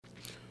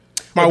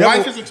My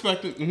wife is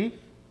expecting. Mm-hmm.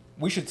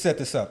 We should set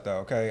this up though,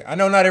 okay? I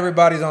know not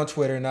everybody's on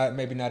Twitter,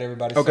 maybe not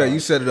everybody's. Okay, you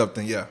set it up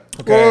then, yeah.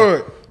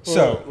 Okay.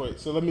 Wait.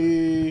 So let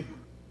me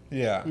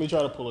try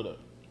to pull it up.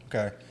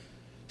 Okay.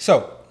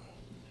 So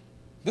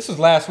this was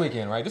last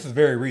weekend, right? This is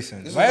very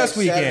recent. This last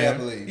was like weekend,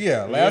 Saturday,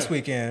 I believe. Last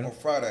weekend On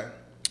Friday.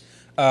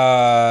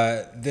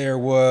 there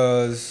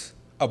was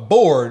a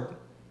board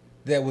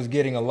that was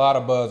getting a lot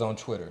of buzz on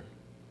Twitter.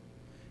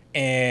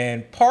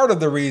 And part of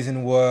the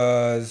reason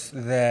was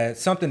that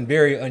something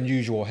very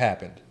unusual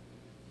happened.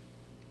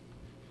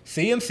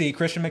 CMC,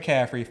 Christian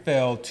McCaffrey,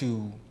 fell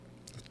to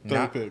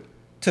Third pick.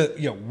 To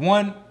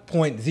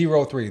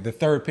 1.03, the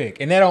third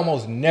pick. And that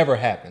almost never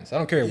happens. I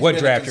don't care what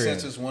draft you're in.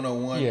 Consensus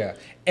 101. Yeah.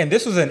 And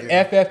this was an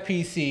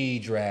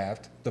FFPC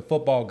draft, the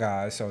football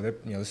guys. So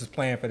this is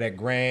playing for that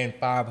grand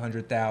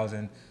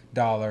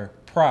 $500,000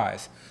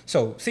 prize.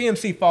 So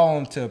CMC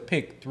falling to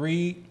pick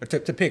three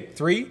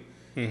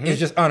is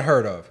just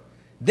unheard of.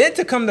 Then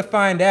to come to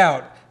find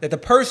out that the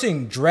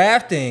person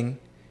drafting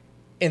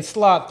in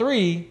slot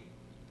 3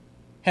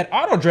 had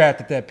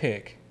auto-drafted that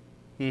pick.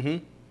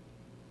 Mm-hmm.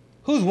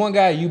 Who's one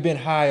guy you've been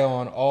high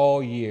on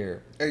all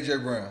year? A.J.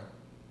 Brown.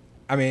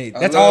 I mean,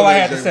 that's all I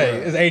have to say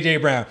is A.J.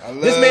 Brown.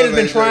 This man has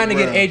been trying to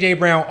get A.J.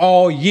 Brown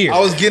all year. I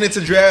was getting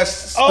to draft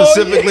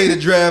specifically to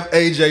draft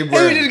A.J.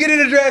 Brown. He was just getting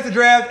into draft to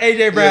draft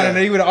A.J. Brown, and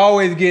then he would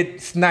always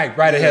get sniped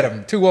right ahead of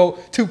him.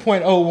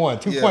 2.01,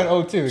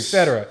 2.02,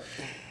 etc.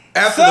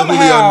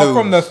 Somehow,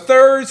 from the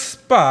third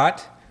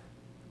spot,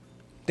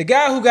 the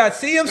guy who got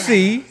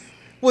CMC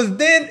was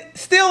then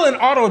still in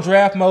auto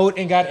draft mode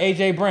and got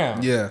A.J.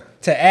 Brown. Yeah.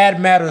 To add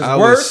matters I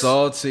worse, was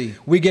salty.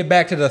 We get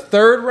back to the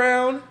third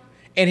round,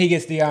 and he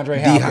gets DeAndre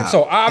Hopkins.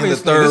 So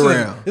obviously,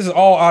 this is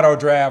all auto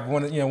draft.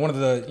 One of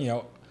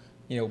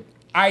the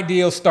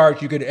ideal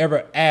starts you could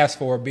ever ask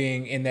for,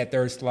 being in that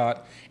third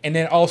slot, and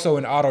then also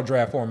in auto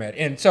draft format.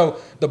 And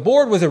so the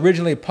board was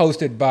originally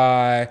posted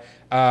by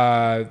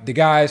the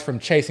guys from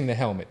Chasing the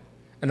Helmet,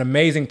 an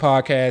amazing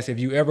podcast. If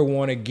you ever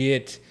want to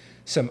get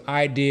some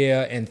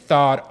idea and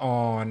thought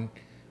on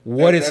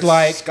what it's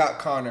like. Scott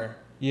Connor.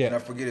 Yeah. And I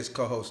forget his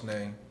co-host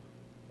name.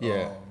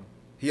 Yeah.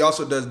 He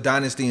also does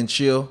Dynasty and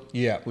Chill.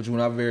 Yeah. Which when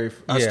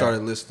I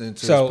started listening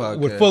to his podcast.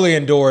 Would fully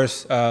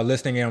endorse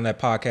listening in on that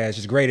podcast.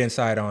 Just great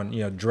insight on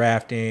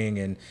drafting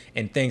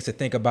and things to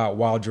think about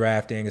while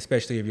drafting,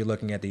 especially if you're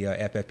looking at the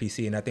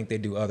FFPC. And I think they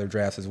do other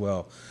drafts as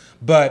well.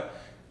 But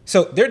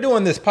so they're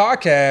doing this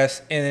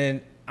podcast,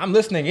 and I'm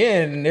listening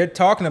in, and they're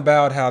talking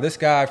about how this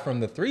guy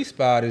from the 3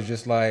 spot is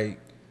just like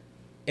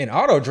in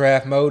auto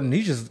draft mode, and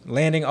he's just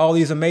landing all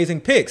these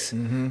amazing picks.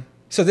 Mm-hmm.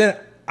 So then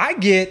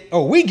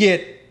we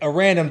get a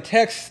random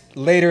text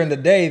later in the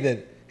day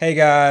that, hey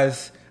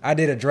guys, I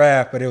did a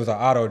draft, but it was an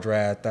auto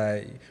draft.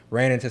 I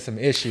ran into some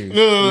issues.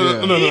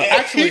 No.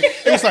 Actually,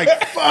 it was like,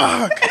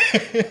 fuck.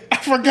 I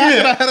forgot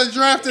that I had a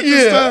draft at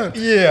this time.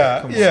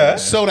 Yeah.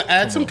 So to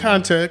add some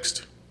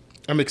context,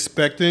 I'm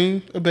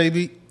expecting a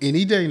baby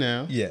any day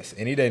now. Yes,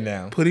 any day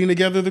now. Putting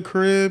together the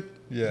crib,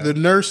 the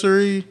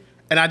nursery,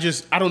 and I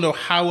don't know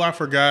how I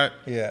forgot.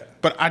 Yeah.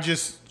 But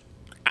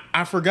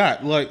I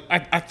forgot. Like,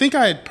 I think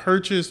I had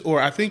purchased, or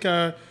I think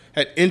I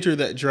had entered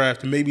that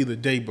draft maybe the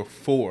day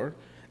before.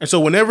 And so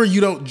whenever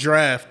you don't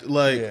draft,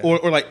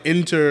 or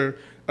enter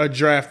a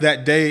draft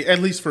that day, at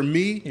least for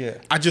me,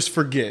 I just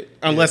forget.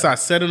 Unless I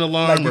set an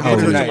alarm or put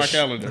it into my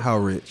calendar. How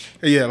rich?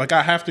 Yeah, like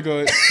I have to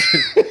go.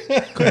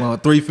 Come on,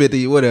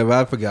 350, whatever.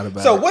 I forgot about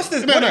it. So what's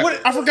this?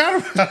 I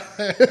forgot about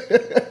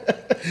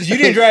it. You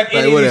didn't draft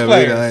any of these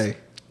players.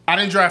 I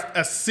didn't draft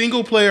a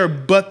single player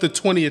but the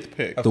 20th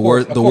pick. The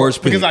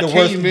worst pick. Because I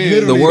came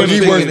in. The worst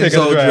pick in his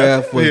whole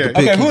draft was the pick.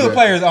 Okay, who are the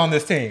players on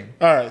this team?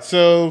 All right,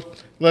 so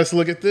let's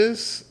look at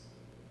this.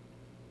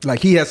 Like,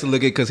 he has to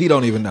look at it because he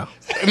don't even know.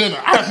 No,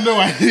 I have no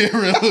idea,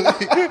 really.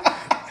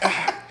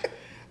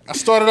 I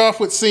started off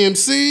with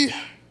CMC,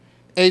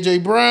 A.J.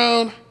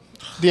 Brown,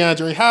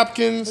 DeAndre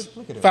Hopkins,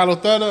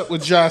 followed that up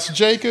with Josh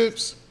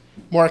Jacobs,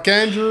 Mark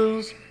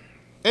Andrews,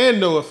 and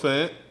Noah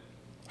Fant.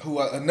 Who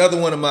another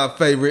one of my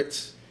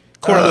favorites.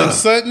 Cortland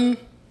Sutton,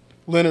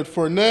 Leonard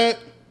Fournette,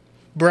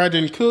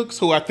 Brandon Cooks,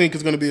 who I think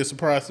is going to be a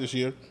surprise this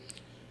year.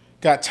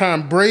 Got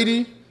Tom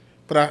Brady,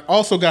 but I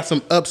also got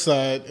some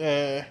upside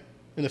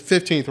in the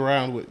 15th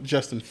round with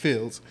Justin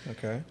Fields.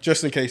 Okay.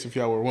 Just in case if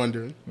y'all were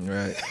wondering.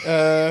 Right.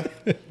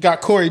 Got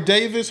Corey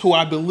Davis, who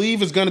I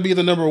believe is going to be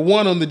the number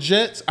 1 on the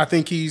Jets. I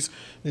think he's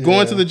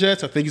going to the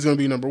Jets. I think he's going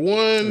to be number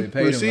 1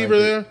 receiver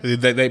there.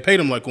 They paid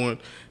him like one.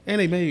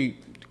 And they made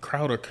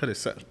Crowder cut his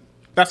set.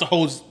 That's a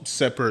whole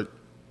separate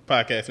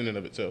podcast in and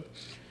of itself.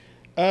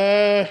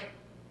 I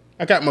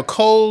got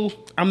McCole.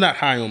 I'm not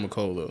high on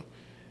McCole,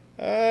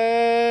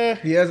 though.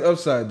 He has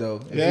upside, though.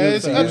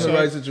 It's in the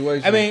right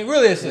situation. I mean,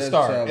 really, it's a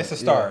start. It's a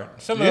start. Yeah.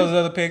 Some of those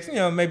other picks,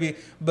 maybe.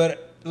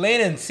 But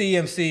landing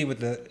CMC with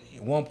the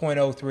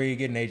 1.03,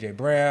 getting A.J.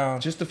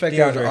 Brown, just the fact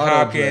DeAndre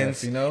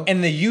Hopkins, draft,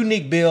 and the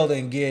unique build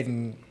and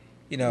getting,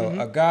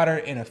 a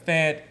Goddard and a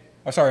Fant.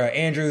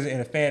 Andrews and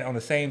a Fant on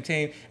the same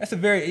team.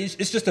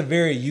 It's just a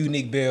very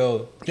unique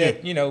build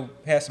that,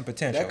 has some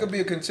potential. That could be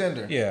a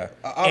contender. Yeah.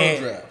 An auto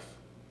draft.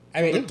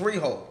 I mean, the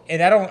 3-hole.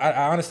 And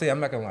I honestly, I'm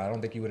not gonna lie. I don't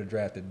think you would have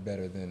drafted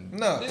better than.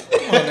 No,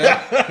 come on now.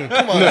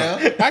 Come on now.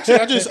 Actually,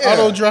 I just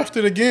auto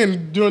drafted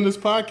again during this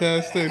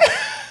podcast. And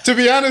to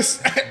be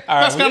honest,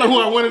 that's kind of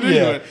who I wanted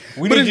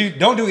anyway.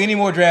 Don't do any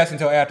more drafts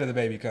until after the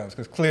baby comes,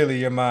 because clearly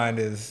your mind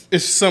is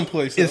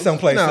someplace. It's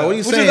someplace. No, what are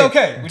you saying?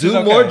 Which is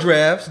okay. Do more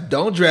drafts.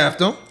 Don't draft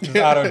them. Just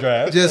auto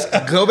draft. Just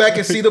go back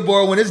and see the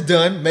board when it's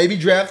done. Maybe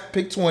draft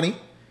pick 20.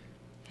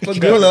 But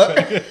good luck.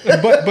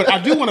 But I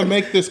do want to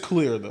make this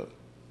clear though.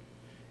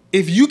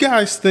 If you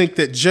guys think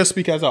that just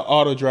because I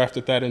auto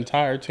drafted that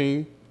entire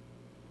team,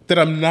 that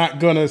I'm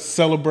not gonna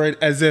celebrate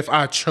as if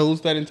I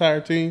chose that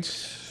entire team,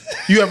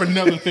 you have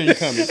another thing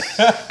coming.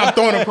 I'm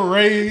throwing a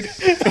parade.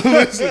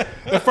 Listen,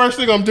 the first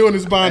thing I'm doing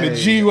is buying a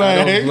G-Wag.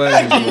 I don't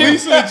blame you. I'm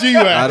leasing a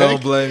G-Wag. I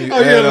don't blame you.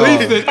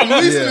 I'm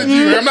leasing a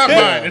G-Wag. I'm not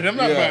buying it.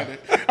 Buying it.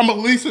 I'm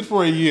gonna lease it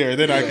for a year,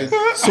 then I can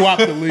swap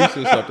the lease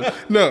or something.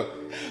 No,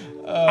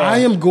 I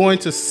am going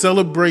to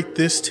celebrate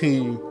this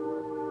team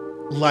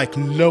like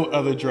no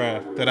other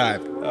draft that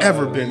I've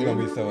ever been in. It's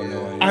gonna be so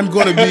annoying. I'm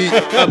gonna be.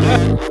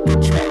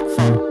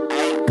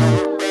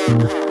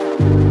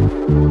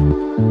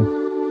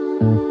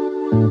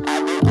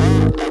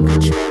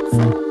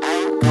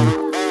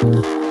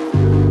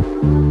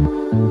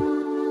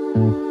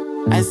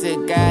 I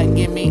said, God,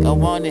 give me a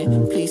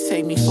warning. Please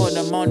take me for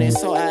the morning,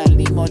 so I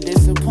leave more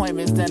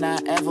disappointments than I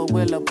ever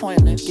will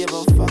appointments. Give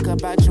a fuck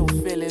about your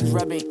feelings,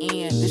 rub it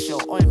in. This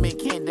your ointment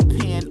can't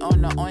depend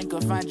on the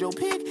oinker. Find your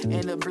pick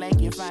in the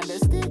blanket, find a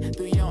stick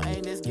through your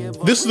anus.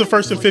 This is the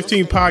First and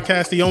 15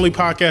 podcast, the only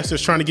podcast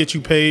that's trying to get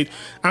you paid.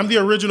 I'm the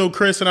original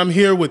Chris, and I'm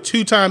here with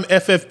two-time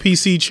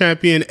FFPC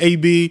champion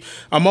AB.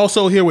 I'm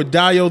also here with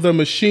Dio the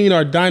Machine,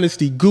 our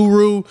dynasty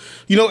guru.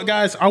 You know what,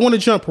 guys? I want to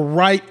jump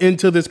right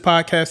into this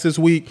podcast this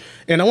week,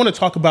 and I want to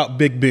talk about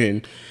Big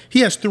Ben. He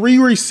has 3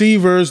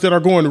 receivers that are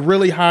going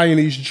really high in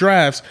these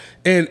drafts,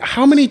 and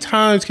how many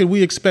times can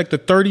we expect a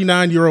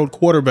 39-year-old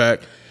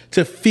quarterback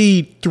to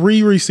feed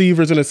 3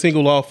 receivers in a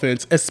single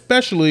offense,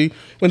 especially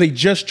when they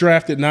just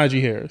drafted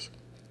Najee Harris?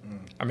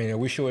 I mean, are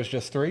we sure it's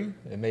just 3?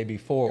 It may be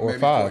 4 or Maybe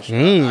 5.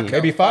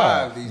 Maybe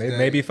 5.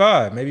 Maybe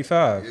 5. Maybe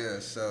 5. Yeah,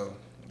 so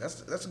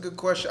that's a good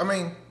question. I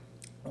mean,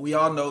 we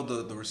all know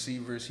the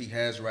receivers he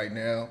has right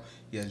now.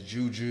 He has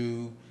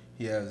Juju,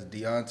 he has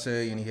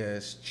Deontay, and he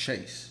has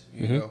Chase.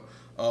 You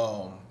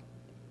know,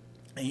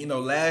 and you know,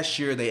 last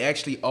year they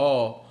actually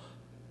all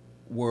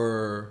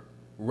were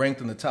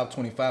ranked in the top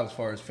 25 as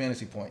far as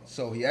fantasy points.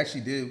 So he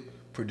actually did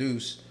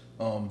produce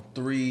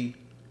 3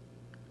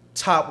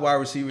 top wide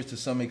receivers to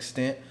some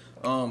extent.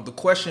 The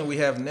question we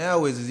have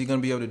now is he going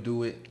to be able to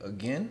do it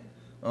again?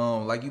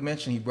 Like you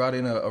mentioned, he brought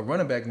in a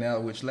running back now,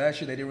 which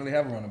last year they didn't really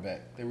have a running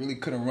back. They really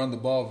couldn't run the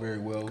ball very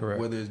well, Correct.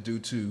 Whether it's due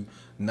to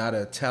not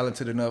a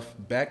talented enough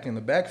back in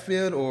the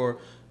backfield or,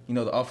 you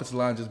know, the offensive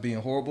line just being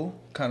horrible,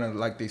 kind of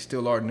like they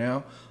still are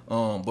now.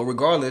 But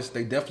regardless,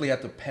 they definitely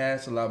have to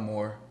pass a lot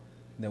more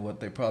than what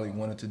they probably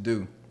wanted to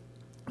do.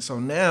 So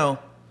now,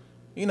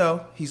 you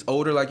know, he's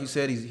older, like you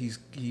said.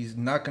 He's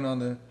knocking on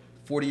the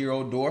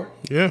 40-year-old door.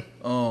 Yeah.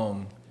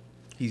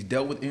 He's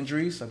dealt with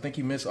injuries. I think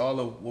he missed all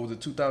of,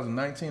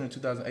 2019 or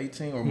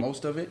 2018 or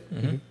most of it.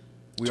 Mm-hmm.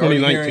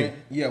 2019.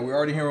 We're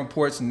already hearing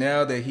reports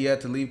now that he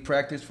had to leave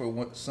practice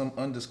for some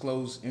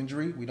undisclosed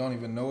injury we don't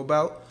even know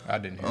about. I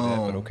didn't hear that,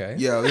 but okay.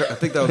 Yeah, I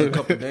think that was a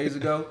couple of days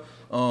ago.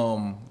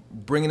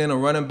 Bringing in a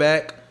running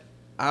back,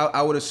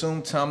 I would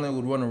assume Tomlin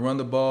would want to run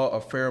the ball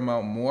a fair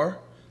amount more.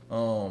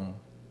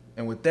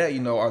 And with that, you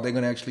know, are they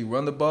going to actually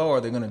run the ball or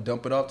are they going to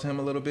dump it off to him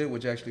a little bit,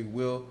 which actually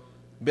will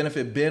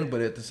benefit Ben,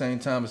 but at the same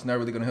time, it's not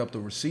really going to help the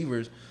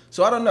receivers.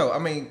 So I don't know. I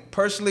mean,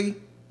 personally,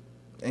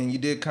 and you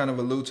did kind of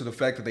allude to the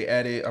fact that they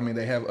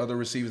have other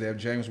receivers. They have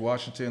James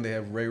Washington. They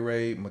have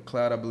Ray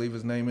McLeod, I believe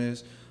his name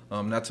is.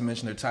 Not to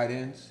mention their tight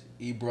ends,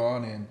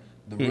 Ebron and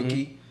the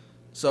rookie.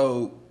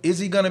 So is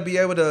he going to be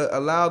able to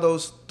allow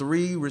those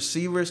 3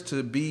 receivers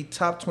to be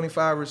top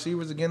 25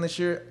 receivers again this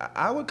year?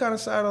 I would kind of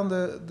side on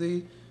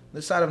the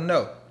side of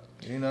no,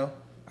 you know?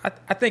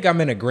 I think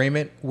I'm in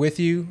agreement with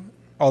you.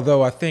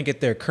 Although I think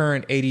at their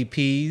current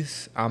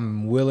ADPs,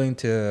 I'm willing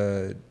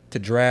to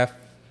draft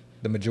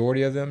the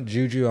majority of them.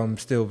 Juju, I'm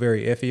still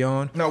very iffy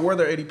on. Now, where are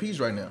their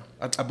ADPs right now?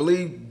 I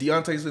believe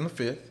Deontay's in the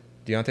 5th.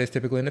 Deontay's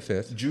typically in the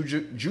 5th.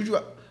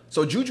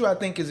 Juju, I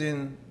think, is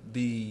in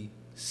the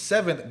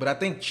 7th, but I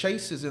think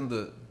Chase is in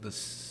the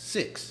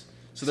 6th.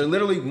 So they're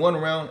literally one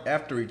round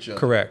after each other.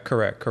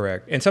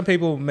 Correct. And some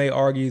people may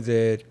argue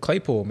that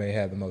Claypool may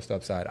have the most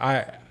upside.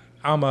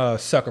 I'm a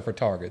sucker for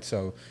targets,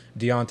 so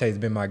Deontay's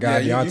been my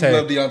guy. Yeah, you've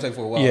loved Deontay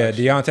for a while. Yeah,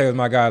 actually. Deontay was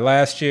my guy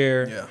last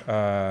year,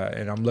 Yeah.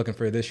 And I'm looking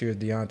for this year's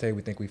Deontay.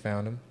 We think we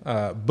found him.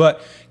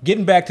 But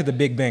getting back to the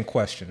Big Ben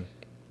question,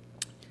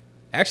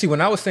 actually,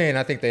 when I was saying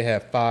I think they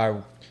have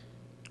 5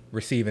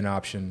 receiving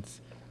options,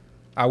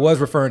 I was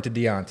referring to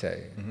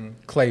Deontay,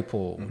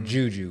 Claypool,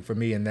 Juju, for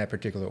me in that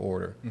particular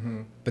order.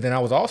 But then I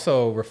was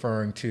also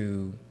referring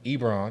to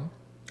Ebron.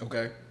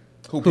 Okay.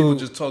 Who people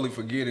just totally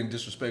forget and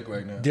disrespect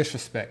right now.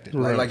 Disrespected.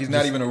 Like he's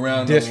not even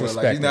around no more.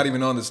 Like he's not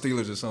even on the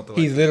Steelers or something like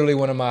that. He's literally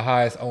one of my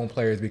highest owned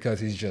players because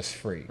he's just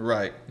free.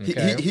 Right.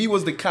 Okay? He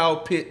was the Kyle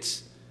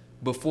Pitts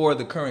before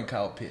the current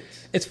Kyle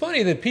Pitts. It's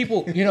funny that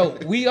people,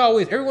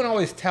 everyone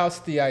always touts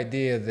the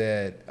idea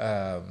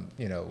that,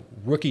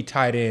 rookie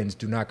tight ends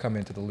do not come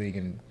into the league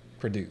and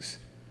produce.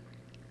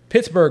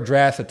 Pittsburgh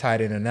drafts a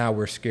tight end, and now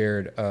we're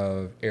scared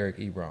of Eric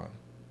Ebron.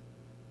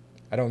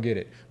 I don't get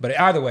it. But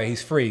either way,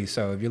 he's free.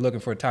 So if you're looking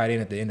for a tight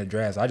end at the end of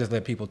drafts, I just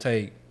let people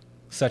take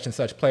such and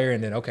such player,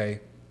 and then, okay,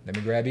 let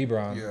me grab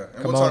Ebron. Yeah,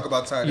 and we'll talk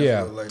about tight ends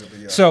a little later. But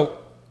yeah. So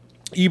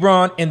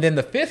Ebron, and then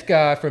the fifth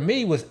guy for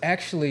me was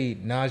actually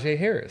Najee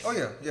Harris. Oh,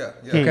 yeah.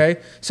 Okay,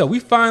 so we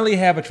finally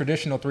have a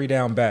traditional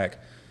 3-down back.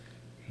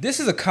 This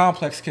is a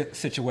complex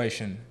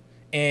situation,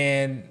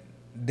 and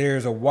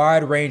there's a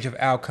wide range of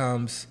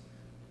outcomes.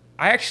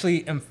 I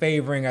actually am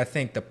favoring, I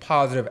think, the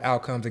positive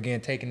outcomes,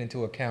 again, taking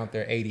into account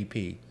their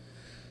ADP.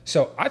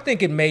 So I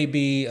think it may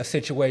be a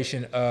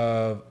situation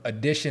of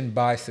addition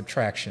by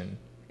subtraction.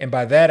 And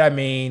by that, I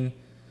mean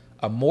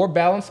a more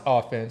balanced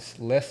offense,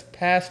 less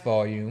pass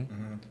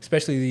volume,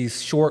 especially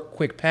these short,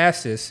 quick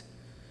passes,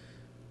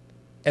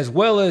 as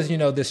well as,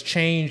 this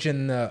change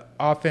in the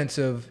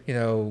offensive,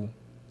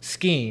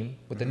 scheme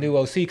with the new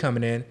OC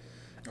coming in.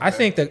 Okay. I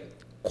think the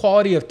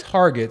quality of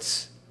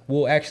targets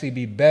will actually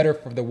be better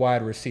for the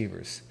wide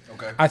receivers.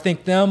 Okay. I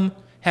think them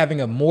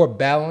having a more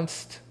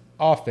balanced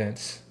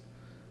offense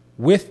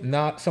with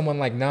not someone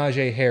like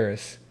Najee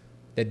Harris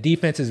that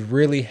defenses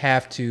really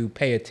have to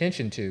pay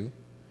attention to,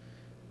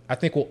 I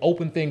think will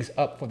open things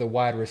up for the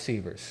wide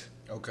receivers.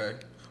 Okay.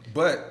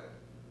 But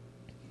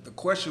the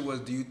question was,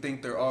 do you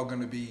think they're all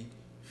going to be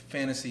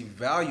fantasy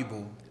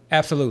valuable?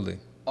 Absolutely.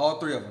 All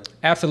three of them?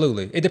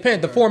 Absolutely. It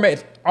depends. The format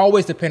is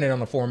always dependent on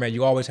the format.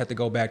 You always have to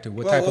go back to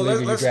what type of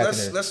league you're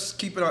drafting in. Let's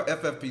keep it on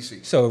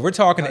FFPC. So if we're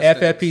talking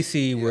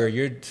FFPC where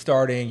you're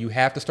starting, you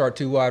have to start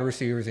 2 wide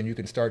receivers and you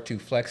can start 2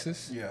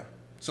 flexes. Yeah.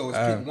 So it's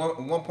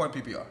 1 point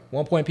PPR.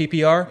 1 point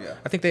PPR? Yeah.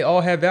 I think they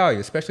all have value,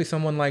 especially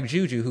someone like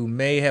Juju who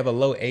may have a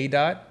low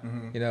ADOT.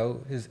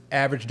 Mm-hmm. His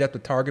average depth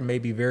of target may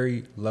be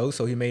very low,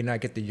 so he may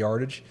not get the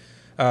yardage.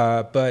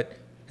 But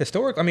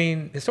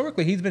historically,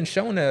 he's been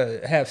shown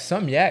to have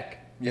some yak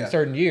in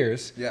certain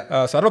years.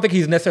 Yeah. So I don't think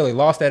he's necessarily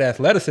lost that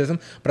athleticism,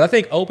 but I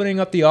think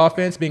opening up the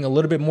offense, being a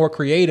little bit more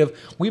creative,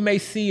 we may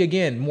see,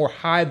 again, more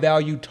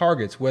high-value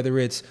targets, whether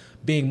it's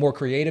being more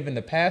creative in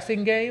the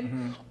passing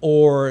game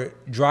or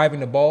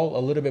driving the ball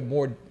a little bit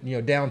more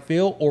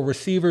downfield, or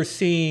receivers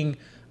seeing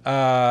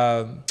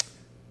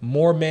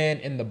more men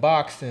in the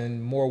box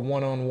and more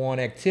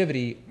one-on-one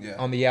activity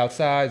on the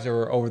outsides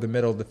or over the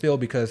middle of the field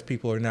because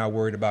people are now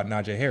worried about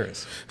Najee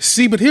Harris.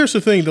 See, but here's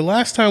the thing. The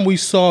last time we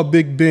saw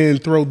Big Ben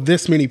throw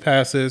this many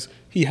passes,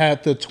 he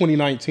had the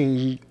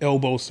 2019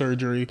 elbow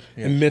surgery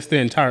and missed the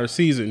entire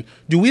season.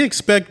 Do we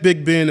expect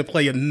Big Ben to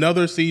play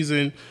another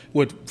season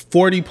with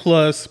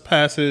 40-plus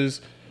passes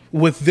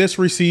with this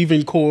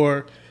receiving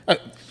core?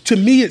 To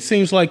me, it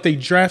seems like they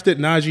drafted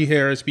Najee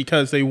Harris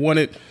because they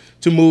wanted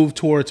to move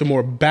towards a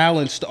more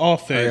balanced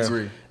offense. I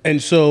agree.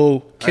 And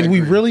so can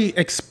we really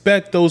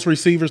expect those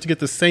receivers to get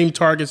the same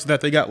targets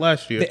that they got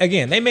last year?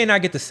 Again, they may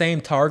not get the same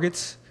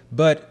targets,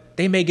 but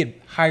they may get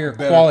higher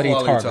quality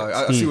targets.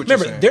 I see what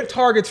Remember, you're saying. their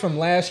targets from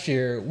last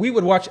year, we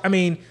would watch.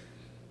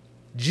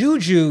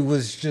 Juju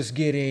was just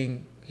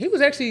getting.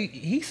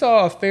 He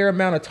saw a fair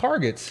amount of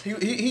targets.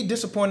 He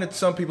disappointed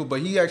some people,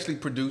 but he actually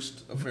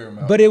produced a fair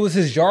amount. But it was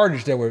his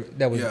yardage that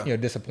was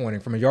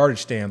disappointing from a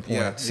yardage standpoint.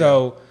 Yeah,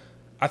 so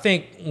I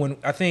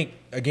think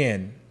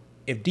again,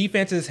 if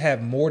defenses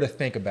have more to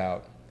think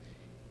about,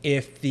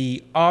 if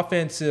the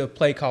offensive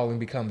play calling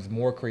becomes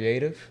more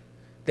creative,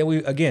 then we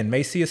again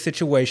may see a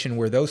situation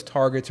where those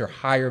targets are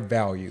higher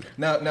value,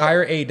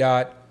 higher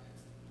ADOT,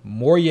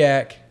 more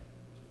yak,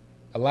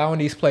 allowing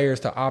these players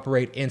to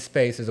operate in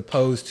space as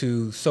opposed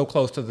to so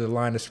close to the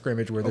line of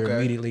scrimmage where they're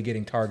immediately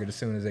getting targeted as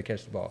soon as they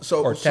catch the ball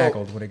or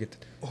tackled when they get.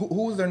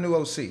 Who was their new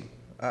OC?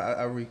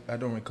 I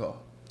don't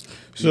recall.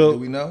 So do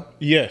we know?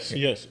 Yes.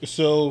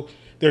 So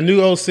their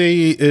new OC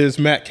is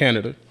Matt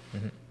Canada.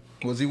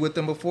 Mm-hmm. Was he with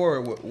them before,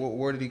 or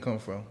where did he come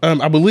from?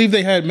 I believe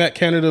they had Matt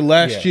Canada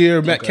last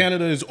year. Matt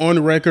Canada is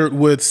on record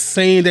with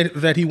saying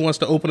that he wants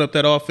to open up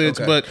that offense.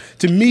 Okay. But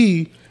to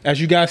me,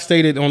 as you guys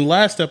stated on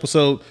last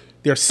episode,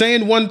 they're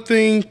saying one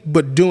thing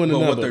but doing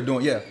another. What they're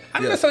doing, I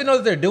don't necessarily know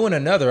that they're doing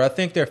another. I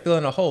think they're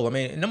filling a hole.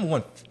 Number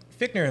one,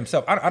 Fickner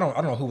himself, I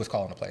don't know who was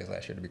calling the plays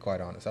last year, to be quite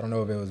honest. I don't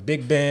know if it was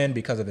Big Ben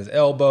because of his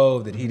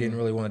elbow, that he didn't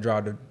really want to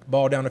drive the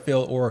ball down the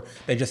field, or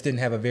they just didn't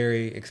have a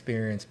very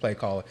experienced play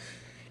caller.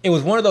 It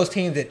was one of those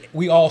teams that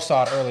we all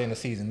saw it early in the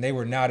season. They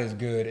were not as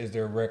good as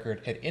their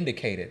record had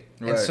indicated.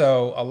 Right. And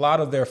so a lot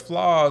of their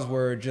flaws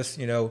were just,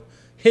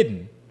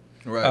 hidden.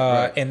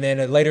 Right. And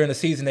then later in the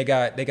season, they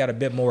got a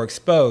bit more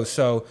exposed.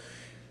 So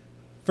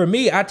for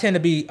me, I tend to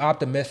be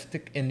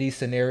optimistic in these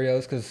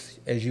scenarios because,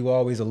 as you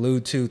always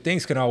allude to,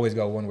 things can always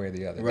go one way or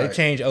the other. Right. They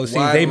change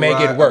OCs. They may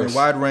get worse.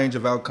 Wide range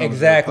of outcomes.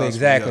 Exactly.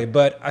 Yeah.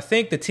 But I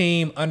think the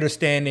team,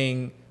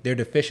 understanding their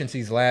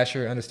deficiencies last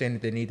year, understanding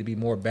that they need to be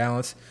more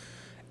balanced,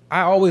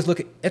 I always look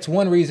at, that's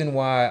one reason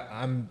why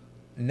I'm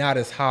not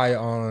as high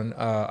on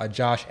a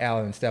Josh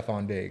Allen and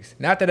Stephon Diggs.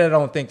 Not that I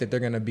don't think that they're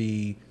going to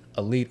be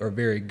elite or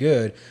very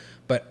good,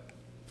 but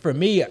for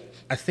me,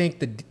 I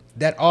think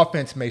that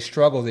offense may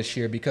struggle this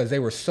year because they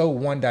were so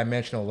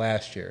one-dimensional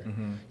last year.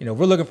 Mm-hmm. You know,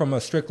 we're looking from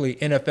a strictly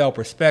NFL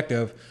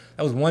perspective.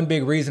 That was one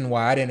big reason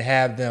why I didn't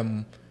have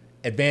them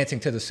advancing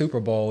to the Super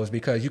Bowl, is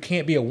because you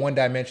can't be a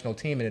one-dimensional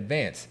team and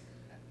advance.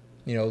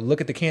 You know, look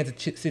at the Kansas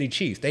City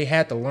Chiefs. They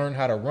had to learn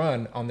how to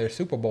run on their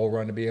Super Bowl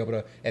run to be able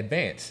to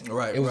advance.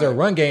 Right, it was their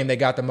run game that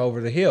got them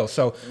over the hill.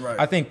 So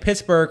I think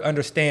Pittsburgh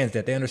understands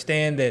that. They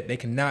understand that they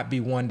cannot be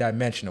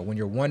one-dimensional. When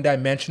you're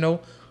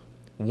one-dimensional,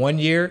 one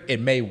year it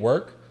may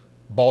work.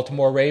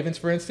 Baltimore Ravens,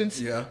 for instance.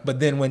 Yeah.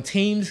 But then when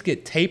teams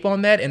get tape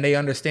on that and they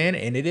understand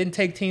it, and it didn't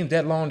take teams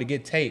that long to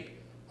get tape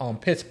on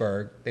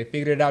Pittsburgh, they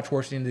figured it out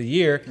towards the end of the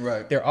year.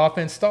 Right. Their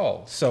offense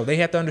stalled. So they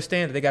have to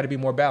understand that they got to be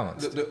more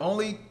balanced. The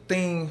only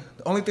thing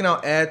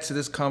I'll add to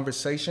this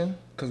conversation,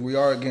 because we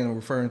are again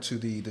referring to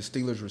the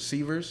Steelers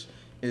receivers,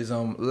 is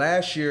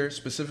last year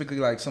specifically,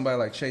 like somebody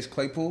like Chase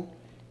Claypool,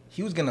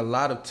 he was getting a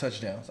lot of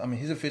touchdowns. I mean,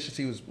 his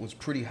efficiency was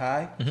pretty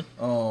high.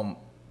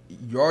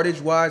 Mm-hmm.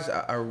 Yardage wise,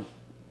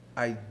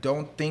 I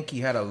don't think he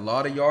had a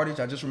lot of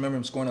yardage. I just remember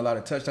him scoring a lot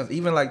of touchdowns,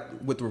 even like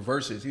with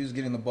reverses. He was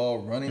getting the ball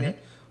running it.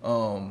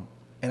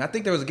 And I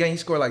think there was a game he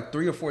scored like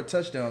 3 or 4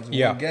 touchdowns in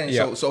one game.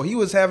 Yeah. So he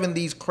was having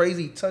these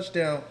crazy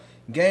touchdown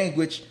games,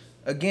 which,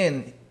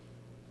 again,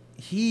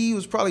 he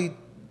was probably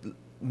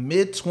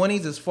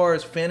mid-20s as far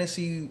as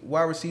fantasy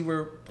wide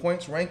receiver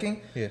points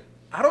ranking. Yeah.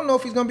 I don't know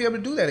if he's going to be able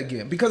to do that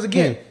again. Because,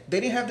 again,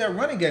 they didn't have that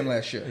running game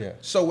last year. Yeah.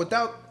 So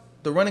without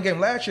the running game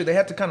last year, they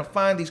had to kind of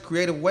find these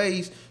creative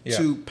ways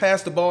to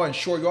pass the ball in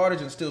short yardage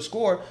and still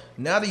score.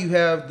 Now that you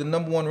have the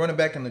number 1 running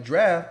back in the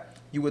draft,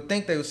 you would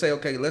think they would say,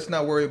 okay, let's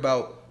not worry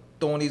about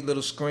throwing these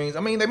little screens. I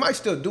mean, they might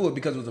still do it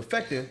because it was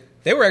effective.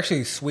 They were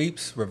actually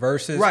sweeps,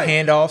 reverses,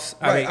 handoffs.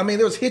 I mean,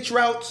 there was hitch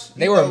routes.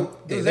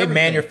 They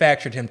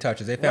manufactured him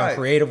touches. They found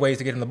creative ways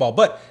to get him the ball.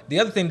 But the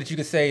other thing that you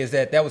could say is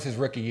that was his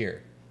rookie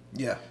year.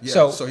 Yeah.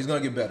 So he's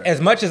going to get better.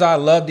 As much as I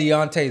loved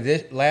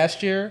Deontay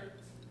last year,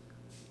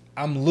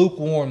 I'm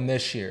lukewarm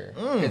this year.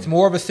 It's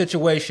more of a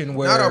situation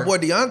where... Not our boy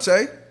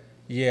Deontay.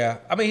 Yeah.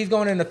 I mean, he's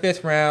going in the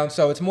 5th round,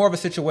 so it's more of a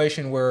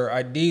situation where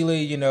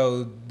ideally, you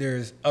know,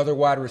 there's other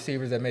wide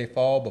receivers that may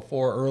fall.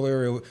 Before,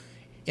 earlier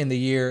in the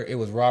year, it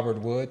was Robert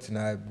Woods, and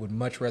I would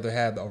much rather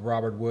have a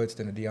Robert Woods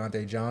than a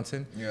Deontay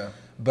Johnson. Yeah.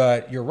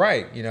 But you're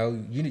right. You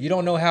know, you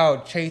don't know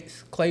how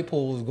Chase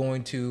Claypool is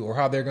going to, or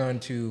how they're going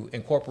to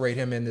incorporate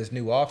him in this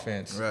new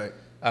offense. Right.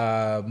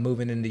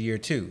 Moving into year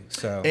 2.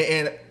 So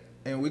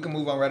and we can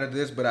move on right after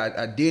this, but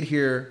I did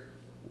hear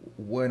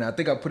when I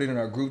think I put it in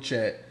our group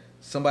chat,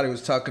 somebody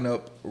was talking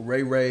up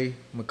Ray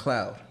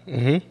McLeod,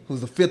 who's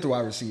the 5th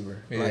wide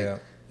receiver.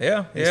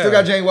 Yeah. They still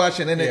got Jane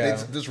Washington, and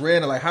it's just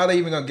random. Like, how are they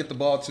even going to get the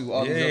ball to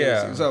all these other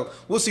receivers? So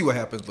we'll see what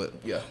happens, but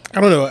I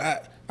don't know.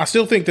 I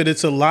still think that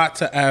it's a lot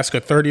to ask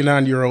a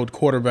 39-year-old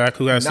quarterback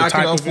who has the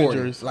type of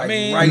injuries.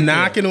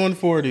 Knocking on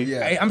 40.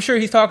 Yeah. I'm sure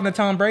he's talking to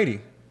Tom Brady.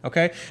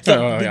 Okay,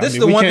 so this is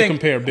the one thing.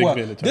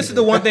 This is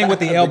the one thing with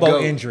the elbow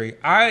injury.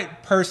 I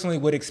personally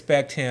would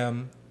expect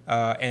him,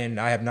 and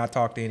I have not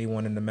talked to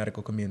anyone in the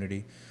medical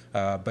community,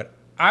 but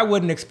I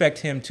wouldn't expect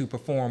him to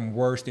perform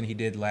worse than he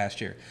did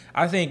last year.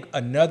 I think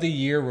another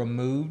year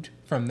removed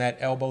from that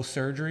elbow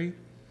surgery,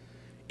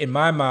 in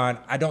my mind,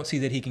 I don't see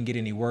that he can get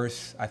any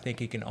worse. I think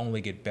he can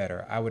only get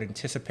better. I would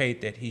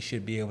anticipate that he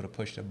should be able to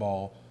push the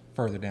ball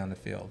further down the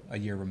field a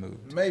year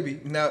removed. Maybe.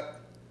 The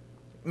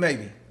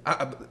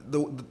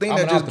thing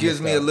that just gives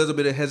me a little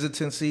bit of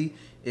hesitancy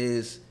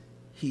is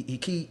he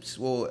keeps,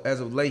 as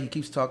of late, he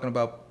keeps talking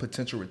about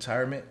potential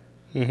retirement.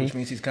 Which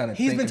means he's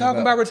been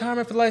talking about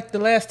retirement for like the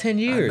last 10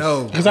 years.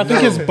 No, because I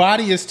think his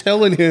body is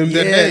telling him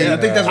that, hey, I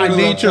think that's what I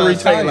need to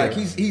retire. Like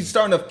he's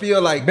starting to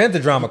feel like Ben's the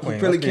drama queen.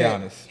 Let's be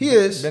honest. He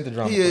is. Ben's the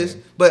drama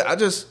queen. But I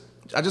just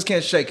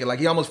can't shake it. Like,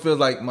 he almost feels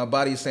like my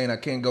body is saying I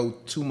can't go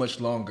too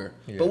much longer.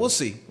 Yeah. But we'll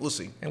see.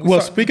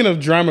 Well, speaking of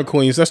drama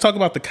queens, let's talk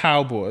about the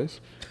Cowboys.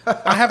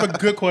 I have a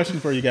good question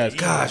for you guys.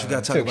 Gosh, we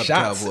got to talk about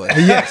shots. the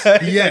Cowboys. Yes.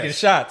 Taking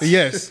shots.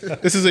 Yes.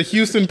 This is a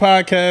Houston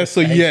podcast,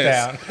 so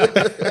yes.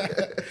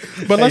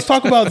 But let's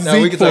talk about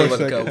Zeke for a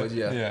second. Cowboys,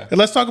 yeah. And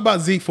let's talk about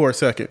Zeke for a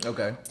second.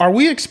 Okay. Are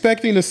we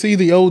expecting to see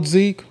the old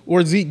Zeke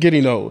or Zeke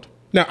getting old?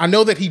 Now, I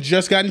know that he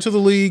just got into the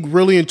league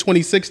really in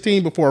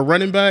 2016 before a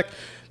running back.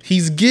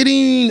 He's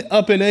getting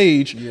up in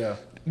age. Yeah.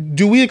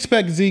 Do we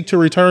expect Zeke to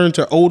return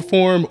to old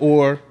form,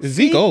 or is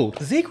Zeke old?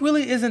 Zeke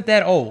really isn't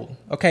that old.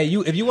 Okay,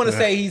 if you want to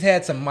say he's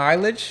had some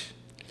mileage,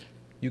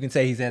 you can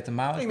say he's had some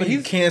mileage. But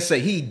you can't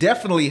say he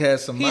definitely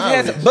has some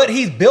mileage. But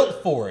he's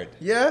built for it.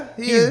 Yeah,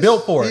 he's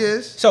built for it. He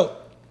is. So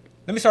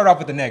let me start off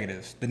with the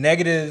negatives. The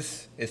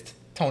negatives is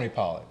Tony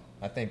Pollard.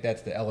 I think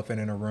that's the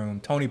elephant in the room.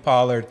 Tony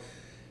Pollard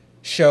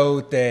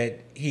showed that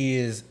he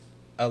is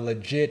a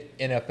legit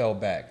NFL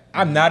back.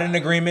 I'm not in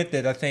agreement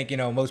that I think,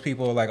 most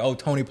people are like, oh,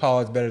 Tony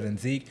Pollard's better than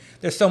Zeke.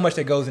 There's so much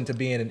that goes into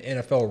being an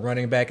NFL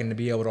running back and to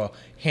be able to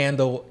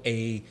handle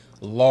a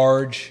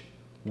large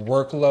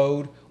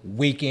workload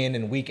week in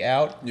and week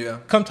out. Yeah.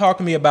 Come talk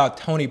to me about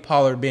Tony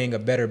Pollard being a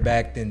better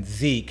back than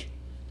Zeke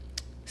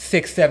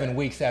 6-7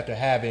 weeks after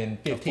having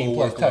 15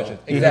 plus touches.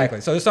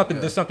 Exactly. So there's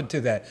something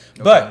to that.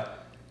 Okay. But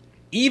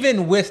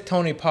even with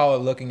Tony Pollard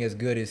looking as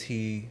good as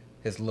he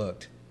has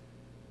looked,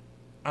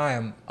 I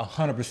am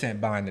 100%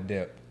 buying the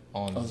dip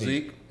on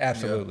Zeke.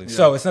 Absolutely. Yeah.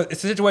 So it's a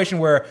situation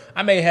where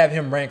I may have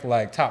him ranked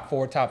like top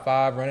 4, top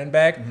 5 running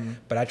back,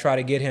 but I try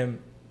to get him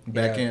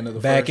back end of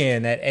the back first.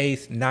 In that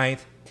 8th,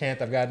 9th,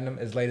 10th. I've gotten him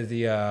as late as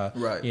the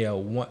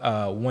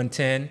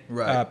 110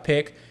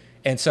 pick.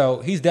 And so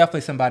he's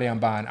definitely somebody I'm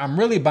buying. I'm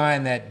really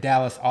buying that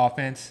Dallas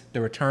offense,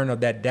 the return of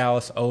that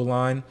Dallas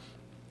O-line.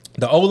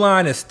 The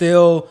O-line is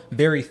still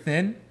very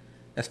thin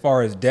as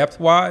far as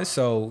depth-wise.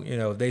 So,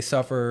 they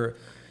suffer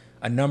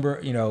a number,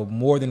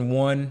 more than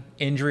one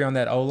injury on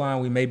that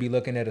O-line. We may be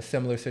looking at a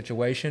similar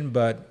situation.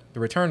 But the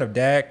return of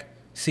Dak,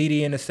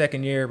 CD in the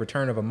second year,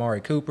 return of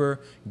Amari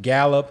Cooper,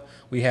 Gallup.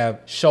 We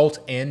have Schultz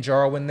and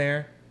Jarwin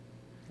there.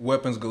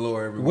 Weapons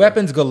galore everywhere.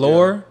 Weapons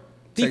galore.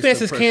 Yeah.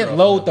 Defenses can't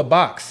load the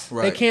box.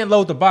 Right. They can't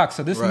load the box.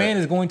 So this man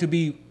is going to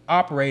be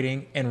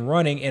operating and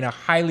running in a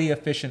highly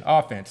efficient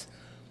offense.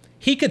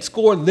 He could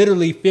score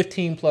literally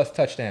 15-plus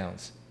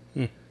touchdowns.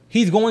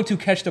 He's going to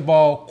catch the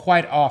ball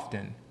quite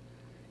often.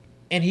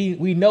 And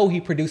we know he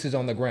produces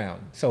on the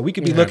ground. So we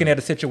could be looking at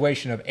a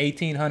situation of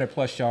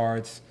 1,800-plus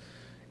yards.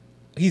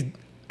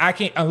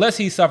 Unless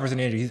he suffers an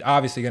injury, he's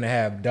obviously going to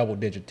have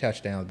double-digit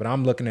touchdowns. But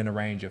I'm looking in a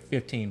range of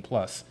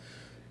 15-plus.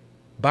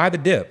 Buy the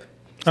dip.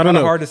 It's not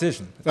a hard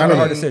decision. It's not a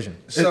hard decision.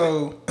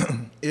 So,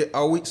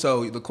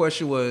 So the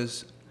question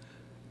was,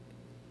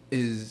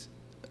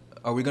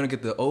 are we gonna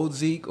get the old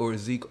Zeke or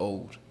is Zeke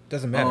old?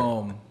 Doesn't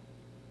matter.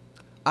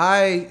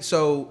 I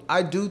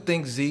do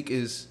think Zeke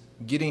is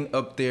getting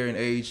up there in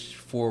age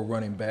for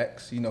running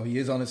backs. He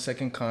is on his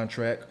second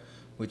contract,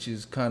 which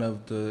is kind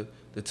of the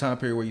time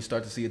period where you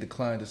start to see a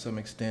decline to some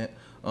extent.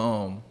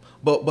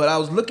 But I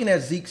was looking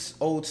at Zeke's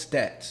old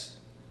stats.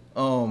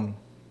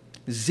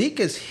 Zeke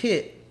has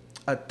hit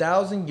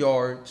 1,000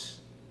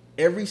 yards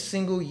every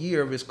single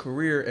year of his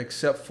career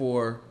except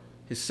for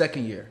his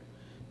second year.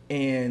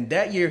 And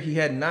that year he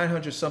had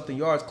 900-something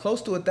yards,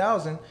 close to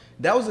 1,000.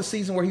 That was the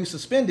season where he was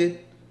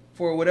suspended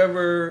for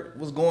whatever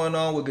was going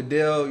on with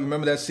Goodell. You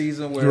remember that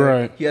season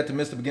where he had to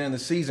miss the beginning of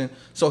the season?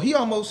 So he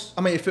almost,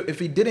 if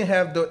he didn't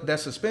have that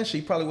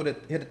suspension, he probably would have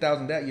hit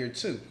 1,000 that year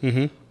too.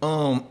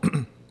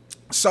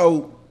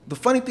 So the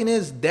funny thing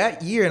is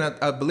that year, and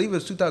I believe it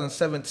was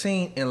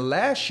 2017, and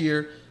last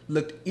year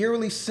looked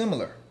eerily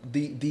similar.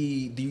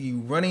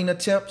 The running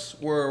attempts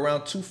were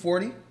around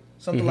 240,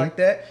 something like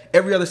that.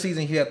 Every other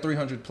season he had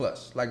 300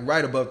 plus, like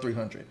right above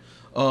 300.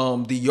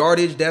 The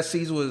yardage that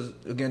season was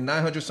again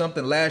 900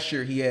 something. Last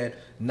year he had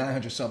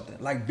 900 something,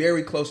 like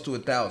very close to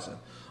 1,000.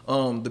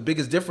 The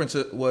biggest difference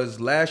was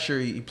last year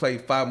he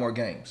played 5 more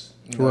games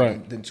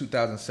than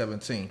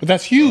 2017. But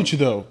that's huge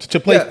though, to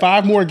play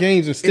 5 more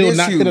games and still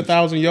not hit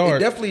 1,000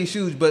 yards. It definitely is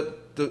huge, but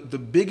the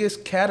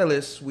biggest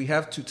catalyst we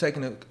have to take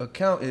into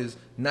account is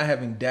not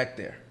having Dak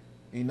there.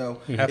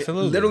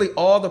 Absolutely. Literally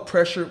all the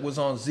pressure was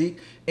on Zeke,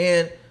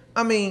 and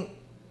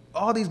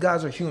all these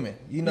guys are human.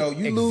 You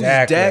lose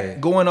Dak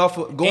going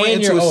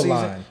into a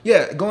season.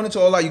 Yeah, going into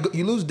O-line.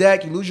 You lose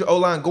Dak, you lose your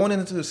O-line going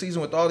into the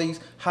season with all these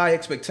high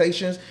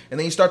expectations, and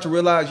then you start to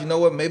realize,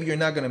 maybe you're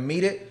not going to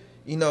meet it.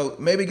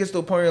 Maybe it gets to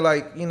a point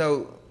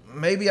where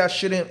maybe I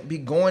shouldn't be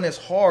going as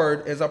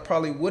hard as I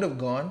probably would have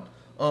gone.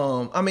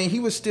 He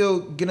was still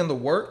getting the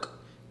work.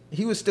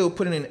 He was still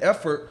putting in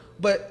effort,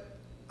 but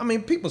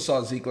people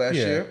saw Zeke last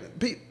year.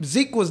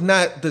 Zeke was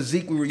not the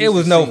Zeke we were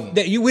used to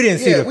seeing. We didn't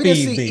see the feed. We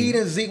didn't see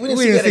eating Zeke. We didn't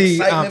see that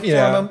excitement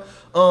from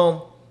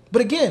him.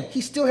 But again,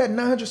 he still had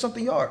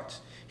 900-something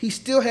yards. He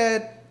still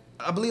had,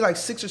 I believe, like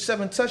 6 or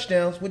 7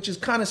 touchdowns, which is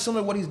kind of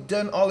similar to what he's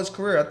done all his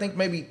career. I think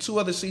maybe 2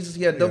 other seasons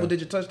he had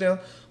double-digit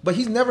touchdowns, but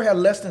he's never had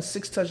less than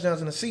 6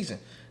 touchdowns in a season.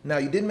 Now,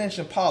 you did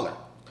mention Pollard,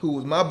 who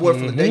was my boy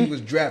from the day he was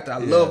drafted. I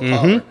love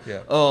Pollard.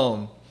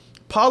 Yeah.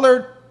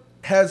 Pollard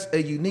has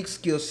a unique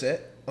skill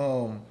set.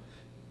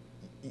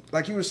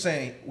 Like you were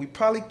saying, we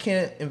probably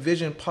can't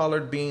envision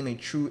Pollard being a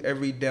true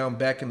every down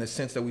back in the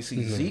sense that we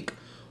see Zeke.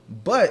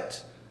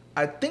 But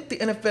I think the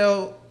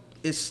NFL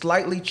is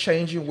slightly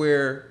changing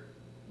where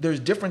there's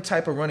different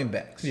type of running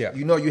backs. Yeah.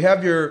 You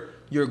have your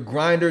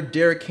grinder,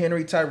 Derrick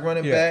Henry type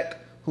running back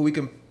who we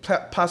can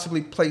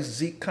possibly place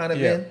Zeke kind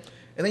of in.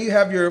 And then you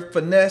have your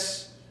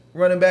finesse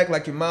running back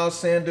like your Miles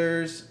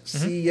Sanders,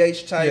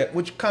 CEH type,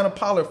 which kind of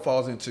Pollard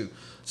falls into.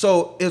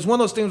 So it's one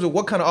of those things of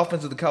what kind of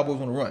offense do the Cowboys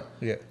want to run?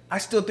 Yeah. I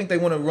still think they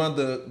want to run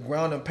the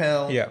ground and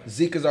pound. Yeah.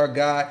 Zeke is our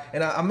guy.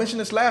 And I mentioned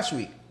this last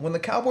week. When the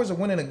Cowboys are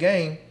winning a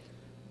game,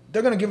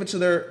 they're going to give it to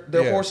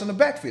their horse in the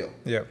backfield.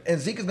 Yeah.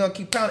 And Zeke is going to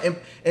keep pounding.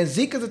 And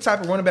Zeke is the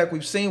type of running back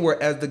we've seen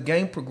where as the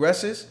game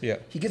progresses,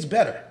 he gets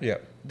better. Yeah.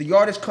 The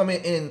yardage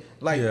coming in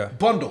like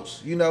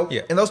bundles,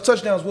 Yeah. And those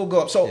touchdowns will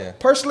go up. So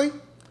personally,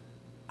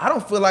 I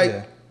don't feel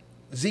like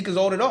Zeke is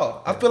old at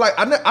all. I feel like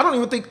I don't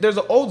even think there's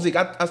an old Zeke.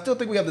 I still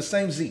think we have the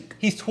same Zeke.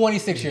 He's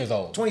 26 years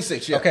old.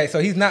 26, yeah. Okay, so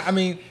he's not.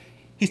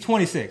 He's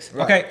 26.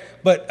 Right. Okay,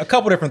 but a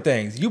couple different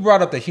things. You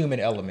brought up the human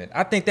element.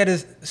 I think that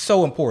is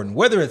so important,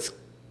 whether it's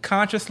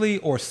consciously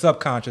or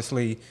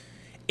subconsciously.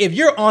 If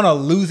you're on a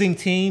losing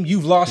team,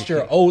 you've lost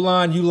your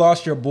O-line, you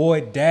lost your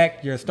boy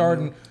Dak, your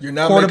starting You're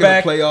not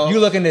quarterback. making the playoffs. You're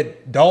looking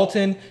at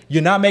Dalton.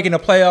 You're not making the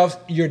playoffs.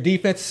 Your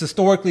defense is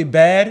historically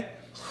bad.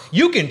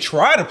 You can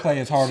try to play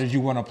as hard as you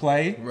want to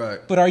play, Right.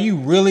 but are you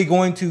really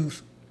going to?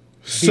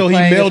 So he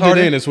mailed it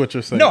in, is what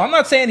you're saying? No, I'm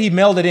not saying he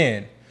mailed it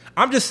in.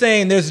 I'm just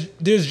saying there's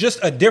just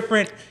a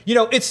different,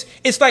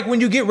 it's like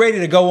when you get ready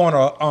to go on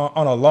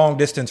a long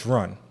distance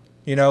run,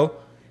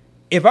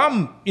 if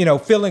I'm,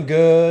 feeling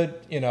good,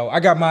 I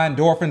got my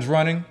endorphins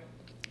running.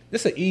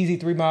 This is an easy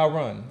 3-mile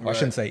run. Well, I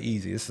shouldn't say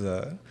easy. This is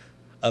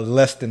a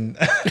less than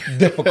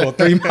difficult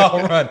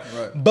 3-mile run.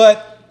 Right.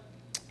 But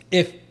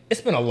if it's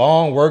been a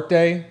long work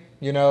day,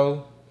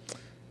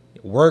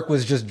 work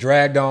was just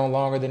dragged on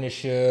longer than it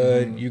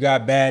should. You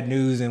got bad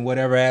news in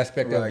whatever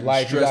aspect of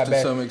life.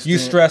 You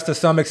stressed to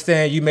some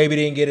extent. You maybe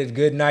didn't get a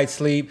good night's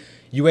sleep.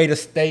 You ate a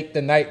steak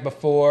the night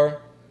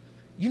before.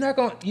 You're not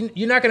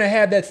gonna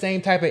have that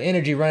same type of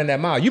energy running that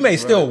mile. You may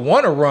still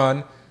want to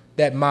run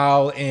that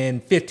mile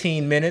in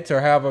 15 minutes or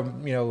however,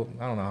 I don't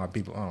know how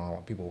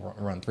people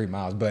run 3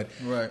 miles, but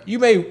you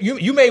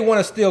may want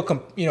to still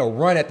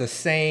run at the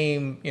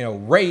same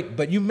rate,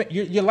 but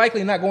you're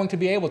likely not going to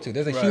be able to.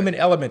 There's a human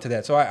element to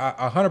that, so I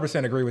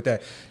 100% agree with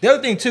that. The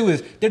other thing too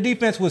is their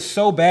defense was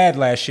so bad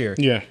last year.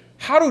 Yeah.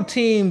 How do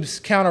teams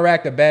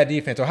counteract a bad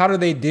defense, or how do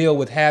they deal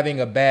with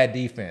having a bad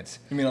defense?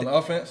 You mean on the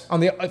offense?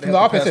 From the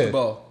offensive. Pass the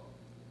ball.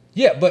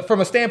 Yeah, but from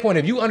a standpoint,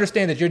 if you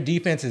understand that your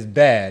defense is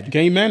bad,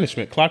 game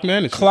management, clock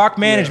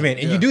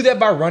management, and you do that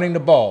by running the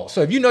ball.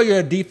 So if you know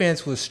your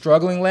defense was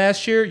struggling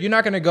last year, you're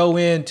not going to go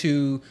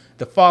into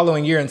the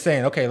following year and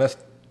saying, okay, let's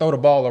throw the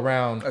ball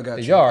around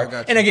the yard.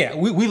 And again,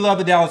 we love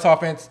the Dallas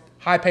offense,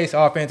 high-paced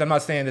offense. I'm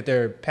not saying that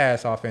their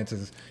pass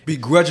offenses.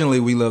 Begrudgingly,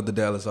 we love the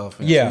Dallas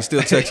offense. Yeah. We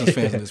still Texans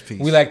fans in this piece.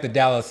 We like the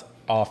Dallas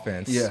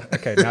offense. Yeah.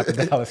 Okay, not the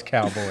Dallas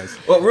Cowboys.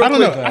 Well, I don't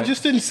know. I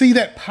just didn't see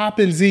that pop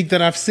in Zeke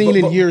that I've seen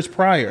in years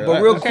prior.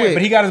 But real quick.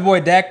 But he got his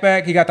boy Dak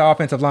back. He got the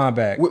offensive line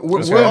back.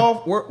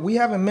 We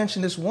haven't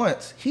mentioned this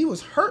once. He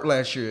was hurt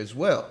last year as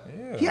well.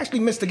 Yeah. He actually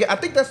missed a game. I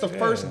think that's the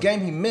first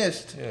game he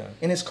missed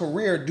in his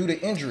career due to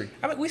injury.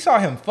 I mean, we saw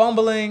him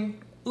fumbling.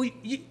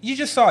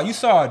 You saw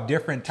a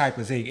different type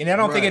of Zeke. And I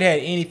don't think it had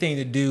anything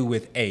to do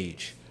with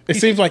age. It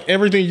seems like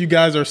everything you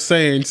guys are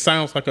saying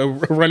sounds like a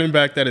running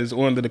back that is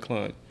on the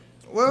decline.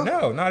 Well,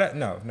 no.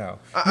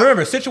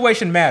 Remember,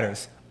 situation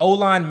matters.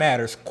 O-line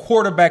matters.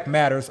 Quarterback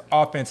matters.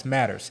 Offense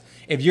matters.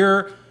 If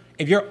your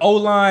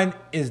O-line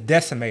is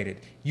decimated,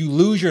 you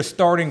lose your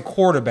starting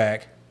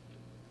quarterback,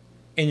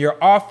 and your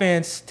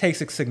offense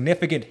takes a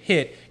significant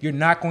hit, you're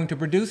not going to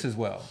produce as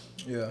well.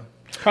 Yeah.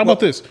 How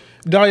about this?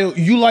 Dio,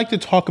 you like to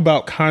talk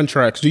about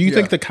contracts. Do you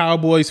think the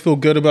Cowboys feel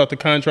good about the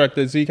contract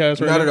that Zeke has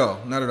right now?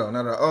 Not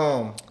at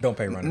all. Don't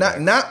pay running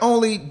back. Not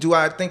only do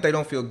I think they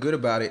don't feel good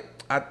about it,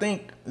 I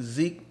think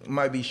Zeke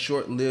might be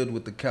short-lived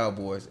with the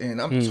Cowboys. And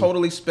I'm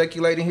totally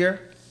speculating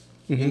here.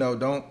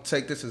 Don't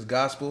take this as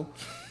gospel.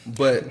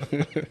 But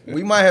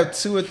we might have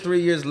 2 or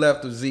 3 years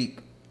left of Zeke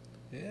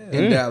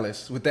in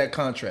Dallas with that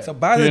contract. So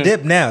buy the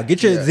dip now.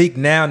 Get your Zeke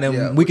now, and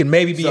then we can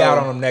maybe be out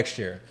on him next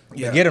year.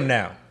 Yeah. Get him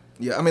now.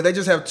 Yeah, I mean, they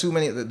just have too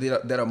many.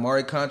 That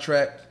Amari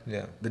contract,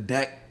 the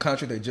Dak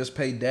contract, they just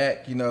paid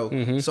Dak.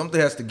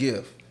 Something has to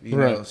give. You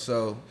know,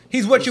 so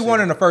he's what you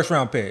want in a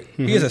first-round pick.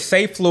 He is a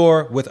safe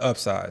floor with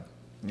upside.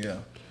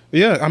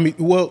 Yeah. I mean,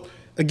 well,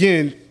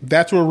 again,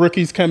 that's where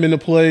rookies come into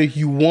play.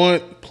 You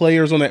want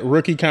players on that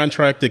rookie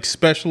contract,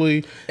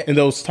 especially in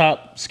those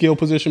top skill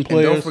position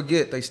players. And don't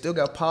forget, they still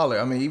got Pollard.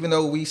 I mean, even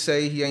though we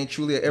say he ain't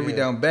truly an every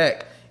down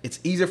back, it's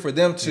easier for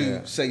them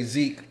to say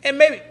Zeke. And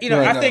maybe,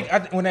 I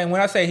think when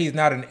I say he's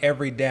not an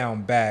every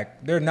down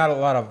back, there are not a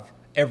lot of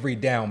every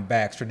down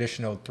backs,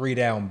 traditional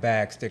 3-down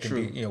backs that can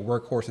be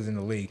workhorses in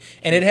the league.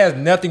 And it has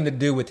nothing to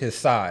do with his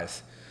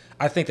size.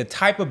 I think the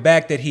type of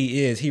back that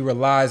he is, he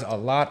relies a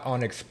lot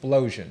on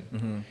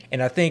explosion.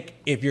 And I think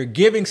if you're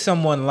giving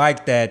someone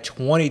like that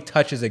 20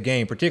 touches a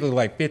game, particularly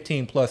like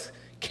 15-plus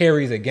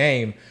carries a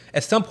game,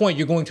 at some point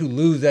you're going to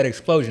lose that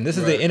explosion. This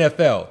is the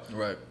NFL.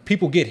 Right.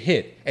 People get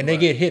hit, and they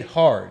get hit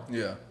hard.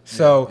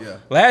 So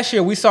last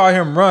year we saw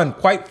him run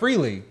quite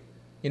freely,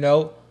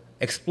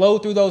 explode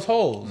through those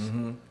holes.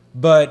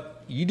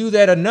 But you do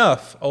that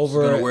enough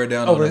over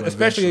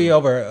especially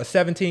over a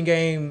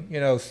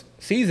 17-game,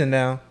 season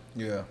now.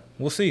 Yeah.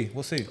 We'll see.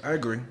 I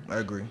agree.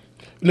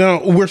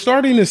 Now, we're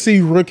starting to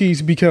see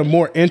rookies become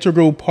more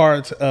integral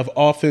parts of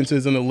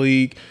offenses in the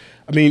league.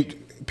 I mean,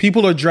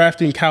 people are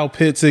drafting Kyle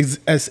Pitts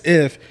as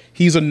if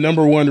he's a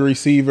number 1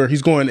 receiver.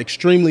 He's going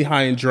extremely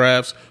high in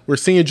drafts. We're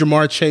seeing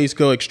Jamar Chase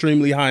go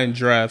extremely high in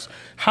drafts.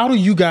 How do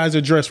you guys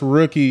address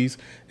rookies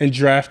in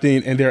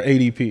drafting and their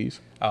ADPs?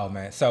 Oh,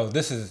 man. So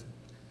this is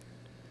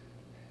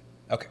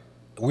 – okay.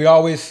 We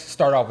always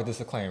start off with this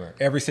disclaimer.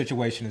 Every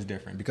situation is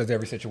different because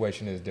every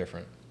situation is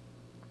different.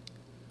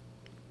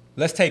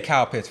 Let's take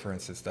Kyle Pitts, for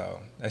instance, though.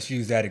 Let's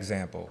use that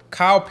example.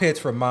 Kyle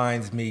Pitts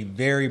reminds me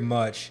very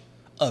much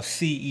of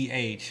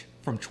CEH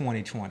from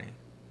 2020.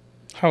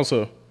 How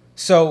so?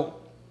 So,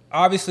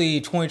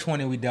 obviously,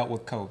 2020 we dealt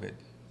with COVID.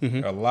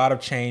 A lot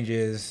of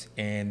changes,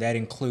 and that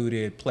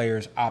included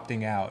players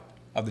opting out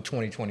of the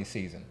 2020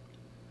 season.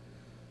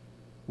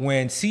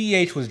 When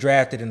CEH was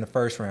drafted in the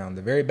first round,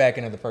 the very back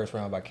end of the first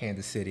round by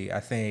Kansas City, I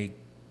think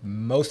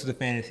most of the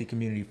fantasy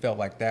community felt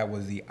like that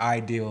was the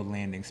ideal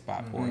landing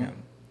spot for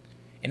him.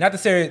 And not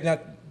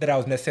that I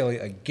was necessarily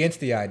against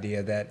the idea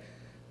of that,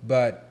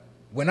 but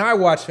when I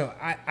watched him,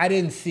 I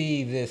didn't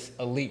see this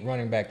elite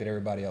running back that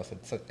everybody else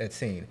had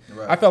seen.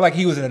 Right. I felt like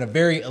he was in a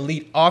very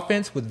elite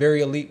offense with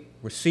very elite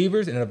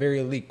receivers and a very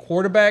elite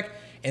quarterback,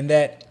 and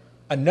that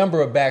a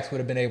number of backs would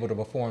have been able to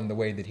perform the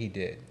way that he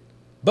did.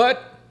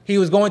 But he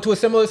was going to a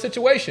similar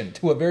situation,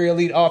 to a very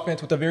elite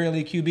offense with a very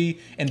elite QB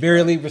and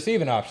very elite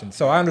receiving options.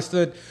 So I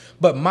understood.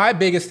 But my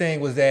biggest thing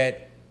was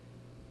that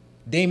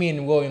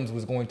Damian Williams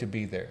was going to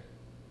be there.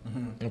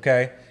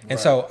 Okay? And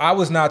so I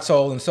was not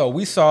sold. And so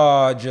we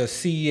saw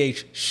just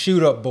CEH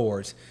shoot up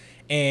boards.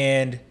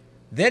 And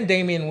then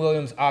Damian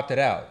Williams opted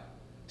out.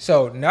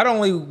 So not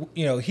only,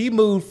 he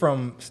moved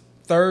from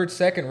third,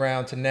 second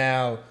round to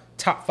now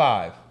top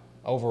 5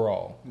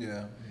 overall.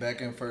 Yeah,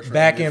 back in first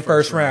round.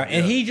 First round.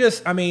 And he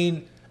just,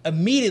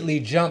 immediately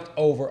jumped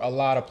over a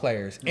lot of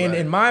players. And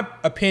in my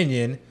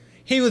opinion,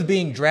 he was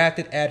being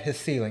drafted at his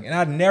ceiling. And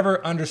I'd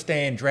never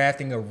understand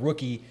drafting a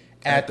rookie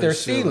at their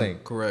ceiling.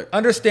 Correct.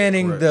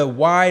 Understanding the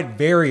wide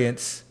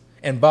variance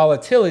and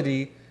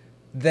volatility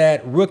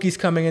that rookies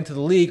coming into the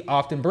league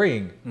often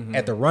bring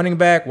at the running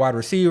back, wide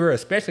receiver,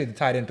 especially the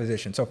tight end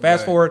position. So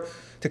fast forward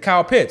to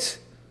Kyle Pitts.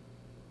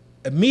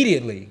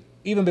 Immediately,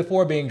 even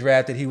before being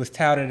drafted, he was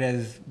touted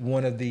as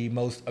one of the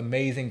most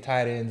amazing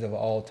tight ends of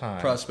all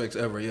time. Prospects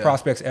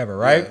ever,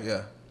 right?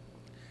 Yeah.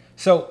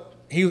 So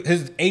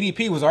his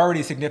ADP was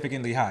already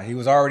significantly high. He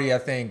was already, I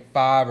think,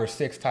 5 or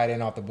 6 tight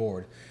end off the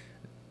board.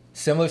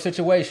 Similar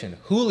situation.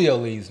 Julio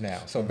leaves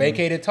now, so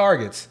vacated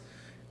targets.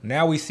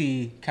 Now we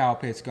see Kyle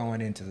Pitts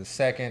going into the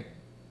second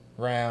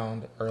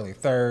round, early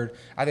third.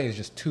 I think it's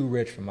just too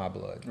rich for my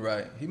blood.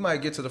 Right. He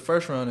might get to the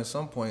first round at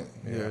some point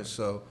here.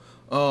 So,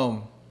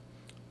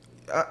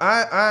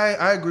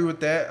 I agree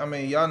with that.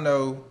 Y'all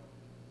know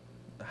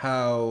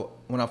how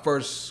when I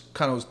first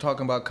kind of was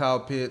talking about Kyle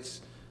Pitts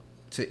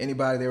to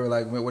anybody, they were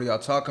like, "Man, what are y'all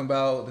talking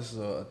about? This is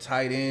a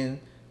tight end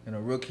and a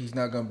rookie. He's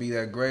not going to be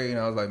that great." And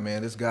I was like,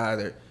 "Man, this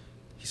guy,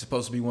 he's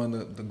supposed to be one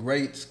of the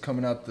greats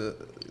coming out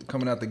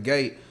the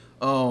gate."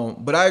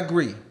 But I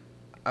agree.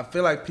 I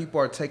feel like people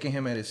are taking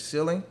him at his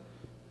ceiling,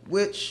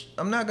 which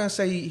I'm not going to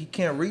say he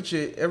can't reach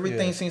it.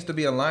 Everything seems to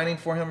be aligning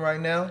for him right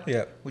now,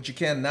 which you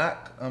can't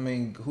knock.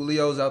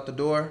 Julio's out the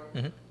door.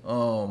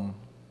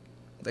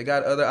 They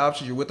got other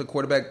options. You're with a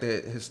quarterback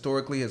that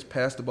historically has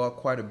passed the ball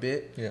quite a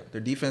bit.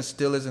 Their defense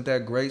still isn't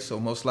that great, so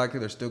most likely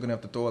they're still going to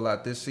have to throw a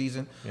lot this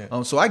season.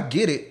 So I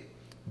get it.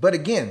 But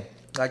again,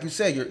 like you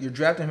said, you're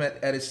drafting him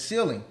at his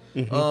ceiling.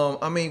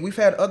 We've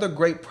had other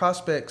great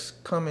prospects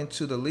come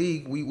into the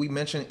league. We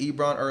mentioned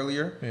Ebron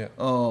earlier.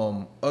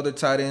 Other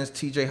tight ends,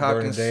 T.J.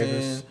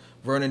 Hawkinson,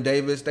 Vernon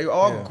Davis. They're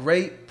all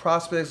great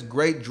prospects,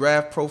 great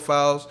draft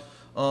profiles.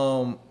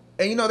 And,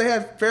 they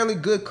had fairly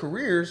good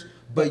careers,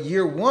 but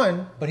year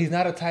one. But he's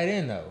not a tight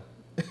end, though.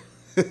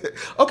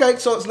 Okay,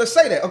 so let's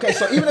say that. Okay,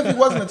 so even if he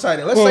wasn't a tight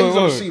end, let's say he's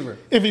a receiver.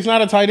 If he's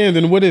not a tight end,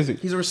 then what is he?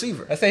 He's a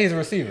receiver. Let's say he's a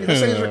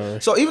receiver.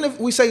 So even if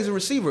we say he's a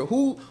receiver,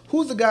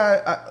 who's the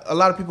guy a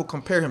lot of people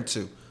compare him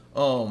to?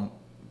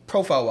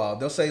 Profile-wise,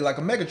 they'll say like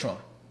a Megatron.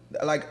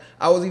 Like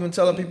I was even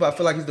telling people, I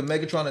feel like he's the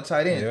Megatron at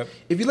tight end.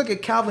 If you look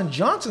at Calvin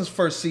Johnson's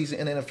first season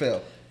in the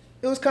NFL,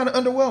 it was kind of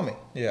underwhelming.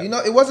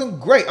 It wasn't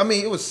great.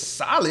 It was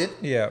solid.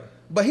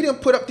 But he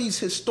didn't put up these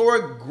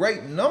historic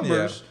great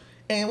numbers.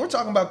 And we're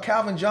talking about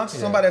Calvin Johnson,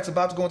 somebody that's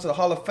about to go into the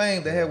Hall of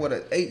Fame that had,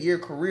 an 8-year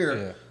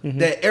career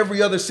that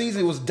every other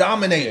season was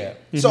dominating.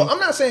 So I'm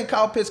not saying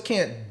Kyle Pitts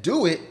can't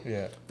do it.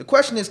 The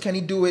question is, can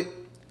he do it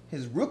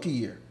his rookie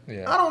year?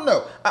 I don't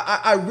know.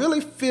 I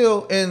really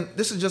feel, and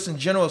this is just in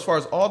general as far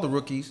as all the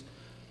rookies,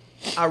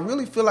 I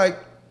really feel like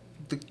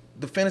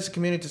the fantasy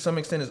community to some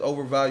extent is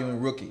overvaluing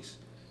rookies.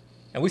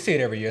 And we see it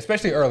every year,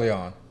 especially early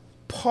on.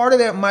 Part of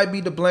that might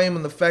be to blame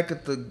on the fact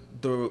that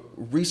the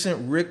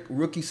recent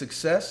rookie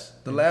success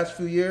the last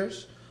few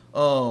years.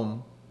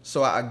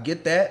 So I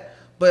get that.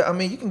 But,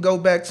 you can go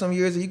back some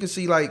years and you can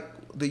see, like,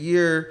 the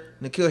year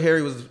N'Keal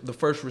Harry was the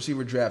first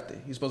receiver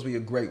drafted. He's supposed to be a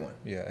great one.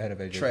 Ahead of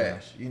AJ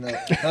Trash, Brown.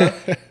 Huh?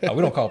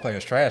 We don't call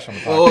players trash on the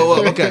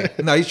podcast. Okay.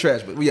 No, he's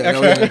trash. But,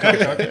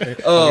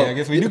 I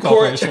guess we do call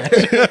players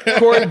trash.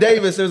 Corey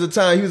Davis, there was a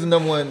time he was the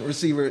number one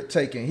receiver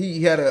taken.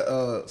 He had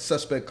a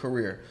suspect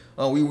career.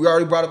 We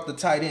already brought up the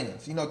tight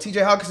ends.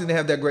 T.J. Hawkinson didn't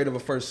have that great of a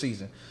first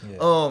season.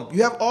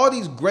 You have all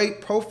these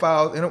great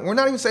profiles, and we're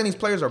not even saying these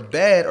players are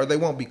bad or they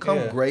won't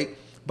become great,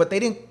 but they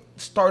didn't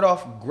start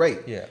off great.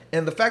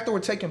 And the fact that we're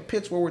taking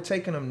Pitts where we're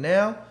taking them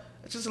now,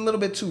 it's just a little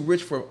bit too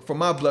rich for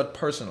my blood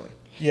personally.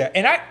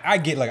 And I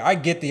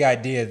get the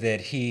idea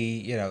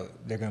that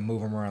they're gonna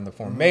move him around the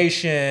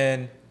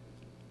formation.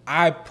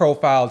 I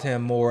profiled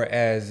him more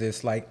as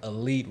this like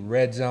elite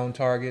red zone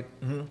target.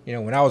 Mm-hmm. You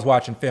know, when I was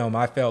watching film,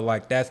 I felt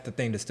like that's the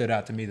thing that stood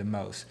out to me the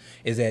most,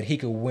 is that he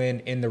could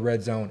win in the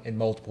red zone in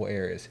multiple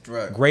areas.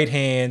 Right. Great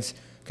hands,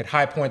 could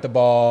high point the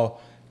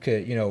ball,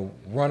 could, you know,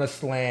 run a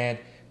slant,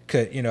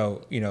 could, you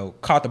know,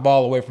 caught the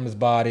ball away from his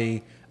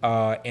body.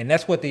 And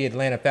that's what the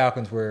Atlanta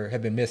Falcons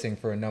have been missing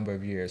for a number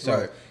of years.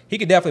 So he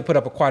could definitely put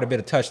up quite a bit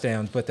of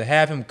touchdowns, but to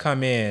have him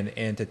come in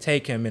and to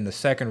take him in the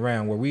second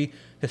round, where we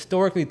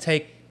historically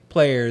take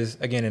players,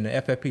 again, in the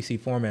FFPC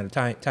format of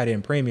tight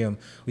end premium,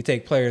 we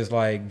take players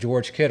like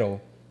George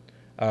Kittle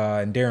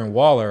and Darren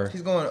Waller.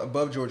 He's going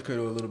above George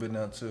Kittle a little bit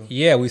now, too.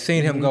 Yeah, we've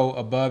seen him go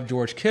above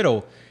George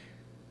Kittle.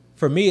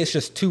 For me, it's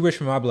just too rich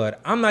for my blood.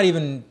 I'm not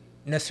even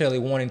necessarily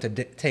wanting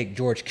to take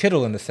George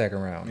Kittle in the second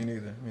round. Me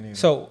neither.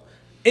 So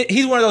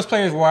he's one of those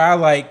players where I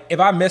like, if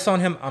I miss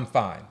on him, I'm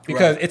fine.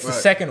 Because it's the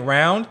second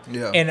round,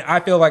 and I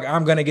feel like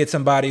I'm going to get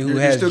somebody who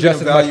has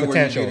just as much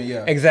potential.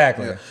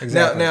 Exactly.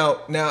 Now,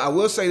 I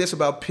will say this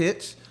about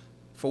Pitts.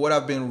 For what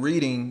I've been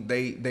reading,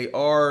 they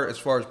are, as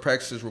far as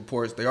practices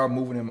reports, they are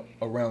moving him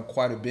around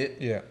quite a bit.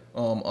 Yeah.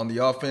 On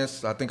the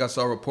offense, I think I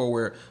saw a report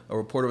where a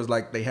reporter was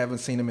like, they haven't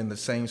seen him in the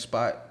same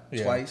spot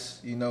twice,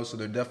 you know, so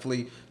they're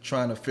definitely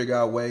trying to figure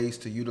out ways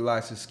to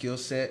utilize his skill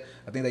set.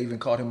 I think they even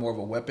called him more of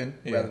a weapon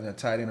rather than a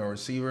tight end or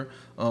receiver.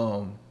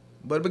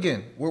 But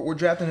again, we're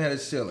drafting at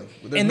his ceiling.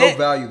 There's no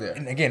value there.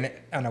 And again,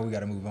 I know we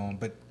got to move on,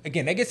 but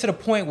again, that gets to the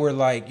point where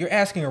like you're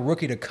asking a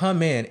rookie to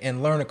come in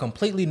and learn a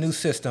completely new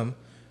system,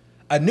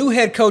 a new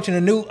head coach and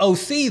a new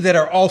OC that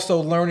are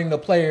also learning the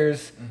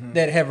players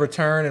that have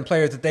returned and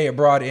players that they have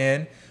brought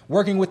in,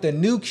 working with the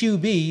new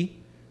QB.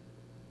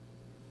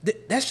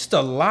 That's just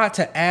a lot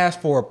to ask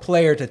for a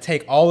player to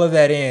take all of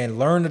that in,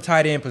 learn the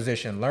tight end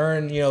position,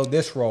 learn, you know,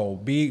 this role,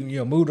 be, you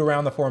know, moved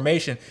around the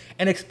formation,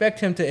 and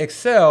expect him to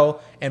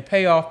excel and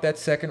pay off that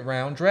second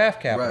round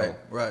draft capital.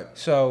 Right.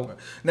 So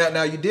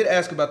now you did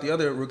ask about the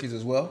other rookies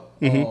as well.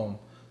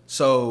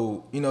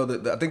 So you know,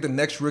 I think the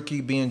next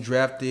rookie being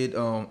drafted.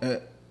 I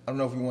don't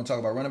know if you want to talk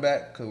about running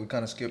back because we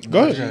kind of skipped.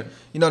 Go Najee. ahead.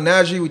 You know,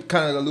 Najee, we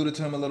kind of alluded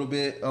to him a little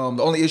bit. The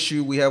only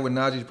issue we have with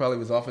Najee is probably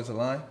his offensive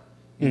line.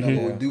 You know,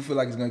 but we do feel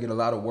like he's going to get a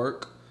lot of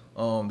work.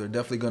 They're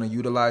definitely going to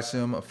utilize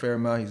him a fair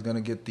amount. He's going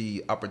to get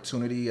the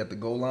opportunity at the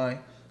goal line.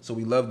 So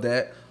we love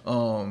that.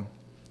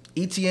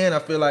 ETN, I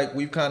feel like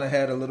we've kind of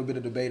had a little bit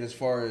of debate as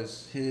far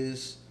as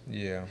his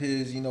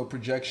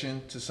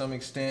projection to some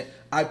extent.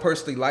 I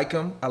personally like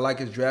him. I like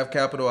his draft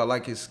capital. I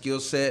like his skill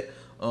set.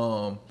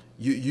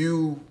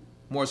 You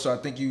more so, I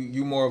think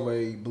you more of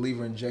a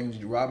believer in James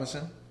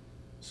Robinson.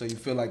 So you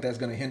feel like that's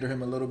going to hinder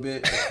him a little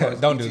bit?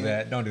 Don't do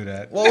that. Don't do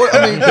that. Well,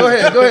 I mean, go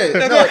ahead.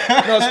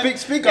 No,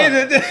 speak on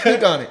it.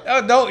 Speak on it.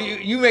 Oh, don't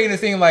you making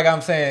it seem like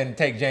I'm saying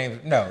take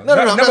James? No. I'm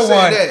not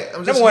saying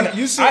that. Number one,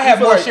 I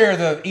have more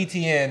shares of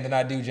ETN than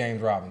I do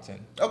James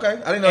Robinson.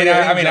 Okay, I didn't know.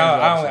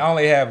 I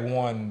only have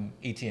one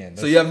ETN.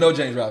 So you have no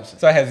James Robinson.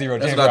 So I have zero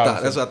James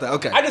Robinson. That's what I thought.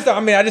 Okay. I just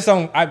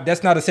don't.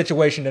 That's not a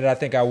situation that I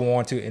think I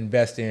want to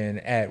invest in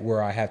at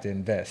where I have to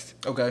invest.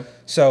 Okay.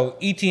 So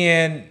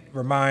ETN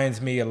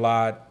reminds me a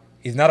lot.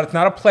 It's not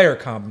a player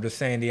comp. I'm just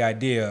saying the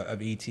idea of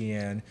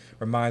ETN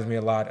reminds me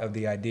a lot of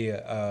the idea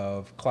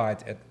of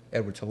Clyde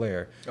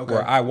Edwards-Helaire,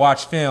 where I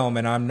watch film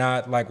and I'm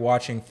not like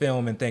watching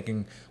film and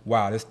thinking,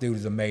 wow, this dude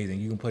is amazing.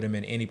 You can put him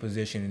in any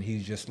position and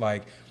he's just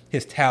like,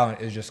 his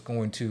talent is just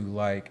going to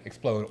like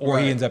explode, or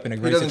he ends up in a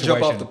great situation. He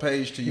doesn't jump off the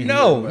page to you.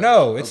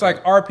 No. It's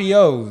like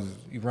RPOs.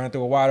 You run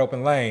through a wide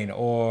open lane,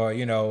 or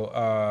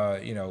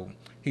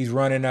he's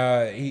running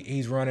a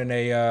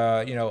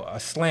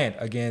slant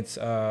against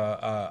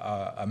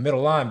a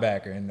middle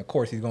linebacker, and of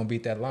course he's going to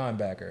beat that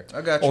linebacker.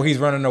 I got you. Or he's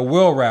running a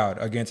wheel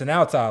route against an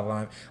outside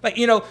line. Like,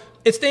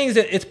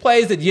 it's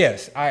plays that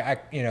yes, I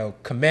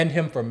commend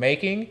him for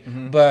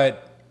making,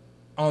 but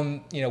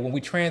when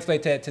we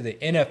translate that to the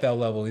NFL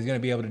level, he's going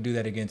to be able to do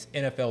that against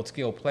NFL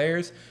skilled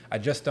players. I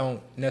just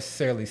don't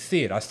necessarily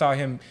see it. I saw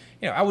him,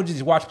 I would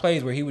just watch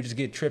plays where he would just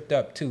get tripped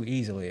up too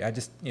easily. I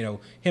just, him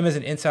as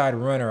an inside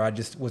runner, I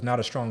just was not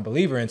a strong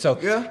believer in. So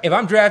if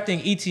I'm drafting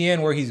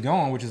ETN where he's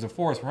going, which is the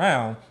fourth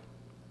round,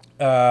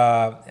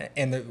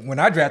 when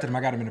I drafted him,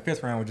 I got him in the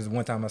fifth round, which is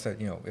one time I said,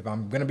 if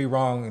I'm going to be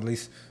wrong, at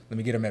least let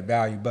me get him at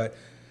value. But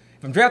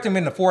if I'm drafting him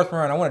in the fourth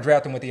round, I want to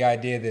draft him with the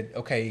idea that,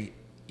 okay,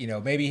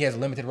 maybe he has a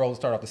limited role to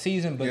start off the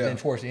season, but then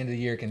towards the end of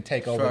the year can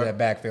take over that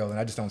backfield, and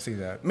I just don't see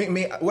that.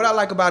 What I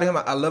like about him,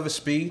 I love his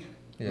speed.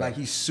 Yeah. Like,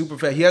 he's super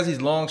fast. He has these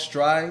long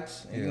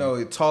strides.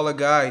 A taller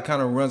guy, he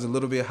kind of runs a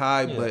little bit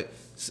high, but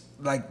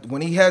like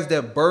when he has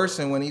that burst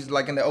and when he's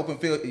like in the open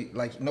field,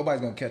 like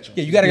nobody's gonna catch him.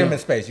 Yeah, you got to give him the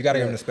space. You got to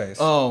give him the space.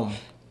 So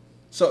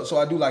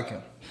I do like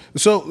him.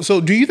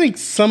 So do you think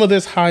some of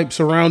this hype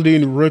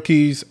surrounding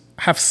rookies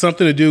have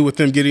something to do with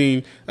them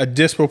getting a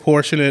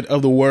disproportionate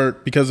of the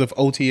work because of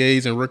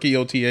OTAs and rookie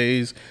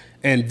OTAs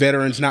and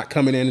veterans not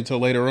coming in until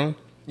later on?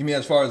 You mean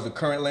as far as the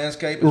current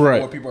landscape,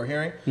 right? What people are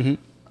hearing?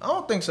 I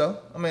don't think so.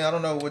 I mean, I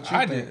don't know what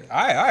you think.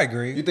 I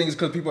agree. You think it's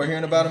because people are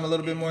hearing about him a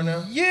little bit more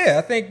now? Yeah,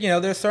 I think,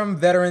 there's some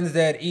veterans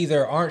that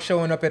either aren't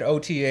showing up at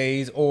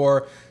OTAs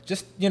or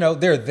just,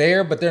 they're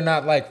there, but they're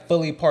not like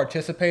fully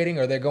participating,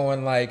 or they're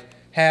going like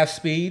half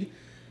speed.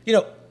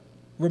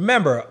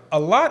 Remember, a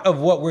lot of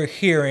what we're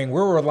hearing,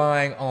 we're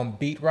relying on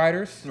beat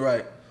writers.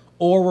 Right.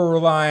 Or we're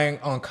relying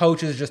on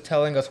coaches just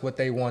telling us what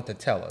they want to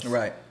tell us.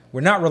 Right.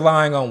 We're not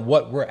relying on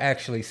what we're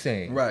actually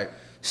seeing. Right.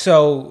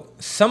 So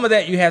some of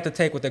that you have to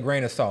take with a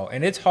grain of salt.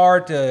 And it's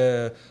hard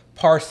to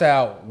parse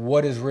out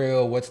what is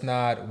real, what's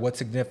not, what's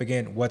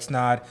significant, what's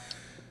not.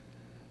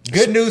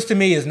 Good news to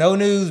me is no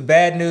news.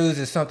 Bad news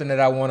is something that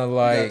I want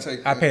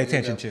to I pay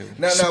attention to.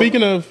 Now,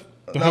 speaking of...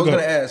 I was going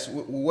to ask,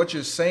 what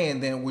you're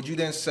saying then, would you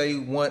then say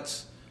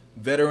once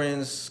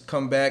veterans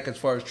come back as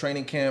far as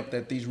training camp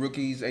that these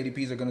rookies,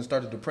 ADPs, are going to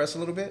start to depress a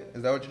little bit?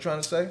 Is that what you're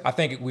trying to say? I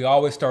think we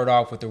always start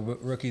off with the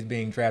rookies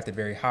being drafted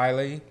very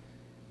highly.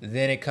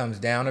 Then it comes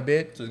down a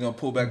bit. So it's going to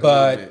pull back a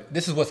little bit. But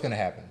this is what's going to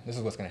happen.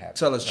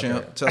 Tell us,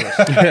 champ. Tell us.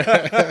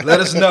 Let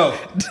us know.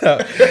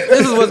 This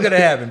is what's going to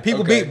happen.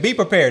 People be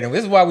prepared. And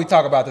this is why we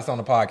talk about this on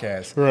the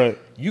podcast. Right.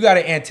 You got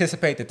to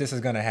anticipate that this is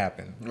going to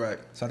happen. Right.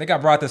 So I think I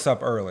brought this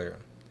up earlier.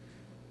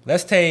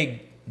 Let's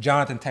take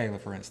Jonathan Taylor,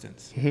 for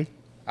instance. Mm-hmm.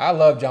 I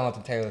love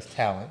Jonathan Taylor's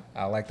talent.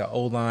 I like the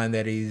O-line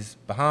that he's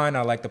behind.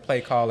 I like the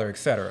play caller,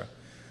 etc.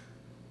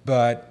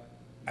 But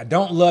I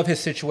don't love his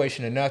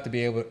situation enough to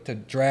be able to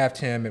draft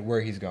him at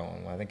where he's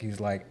going. I think he's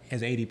like,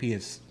 his ADP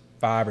is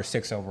 5 or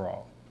 6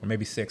 overall, or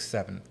maybe 6,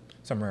 7,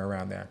 somewhere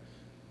around there.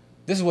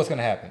 This is what's going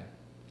to happen.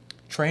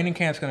 Training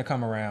camp's going to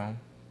come around.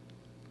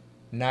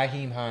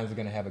 Nyheim Hines is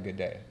going to have a good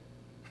day.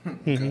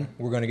 Okay.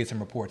 We're going to get some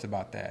reports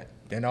about that.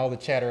 Then all the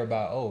chatter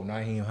about,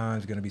 Nyheim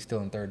Hines is going to be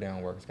still in third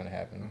down work is going to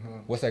happen. Mm-hmm.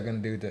 What's that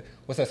going to do to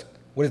what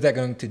is that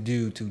going to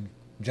do to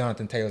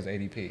Jonathan Taylor's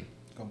ADP?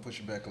 Gonna push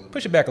it back a little.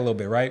 Push it back a little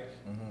bit, right?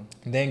 Mm-hmm.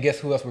 And then guess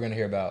who else we're gonna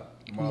hear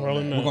about?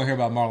 Marlon Mack. We're gonna hear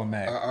about Marlon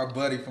Mack, our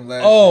buddy from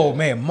last year. Oh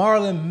man,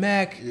 Marlon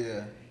Mack.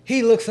 Yeah.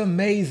 He looks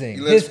amazing.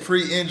 He looks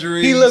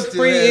pre-injury. He looks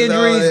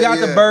pre-injury. He's got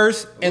the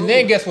burst. And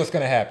then guess what's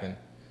gonna happen?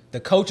 The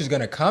coach is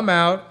going to come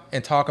out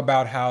and talk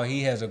about how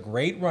he has a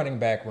great running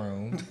back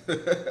room.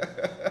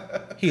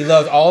 He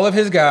loves all of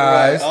his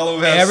guys. Right. All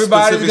of them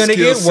everybody's going to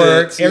get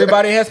work. Yeah.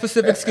 Everybody has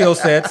specific skill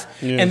sets.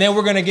 Yeah. And then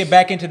we're going to get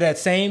back into that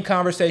same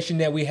conversation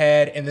that we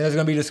had. And there's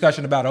going to be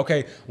discussion about,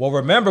 okay, well,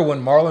 remember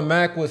when Marlon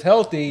Mack was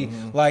healthy,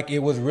 like it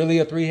was really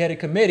a three-headed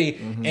committee.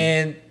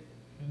 And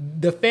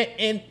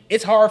and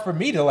it's hard for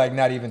me to like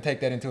not even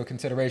take that into a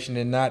consideration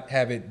and not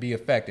have it be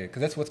affected,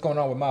 because that's what's going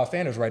on with Miles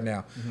Sanders right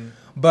now.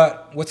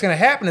 But what's going to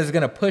happen is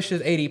going to push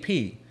his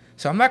ADP.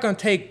 So I'm not going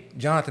to take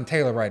Jonathan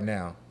Taylor right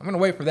now. I'm going to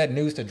wait for that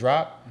news to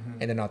drop,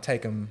 and then I'll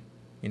take him,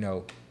 in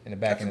the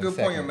back end. That's a good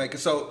point you're making.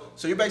 So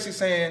you're basically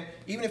saying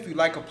even if you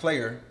like a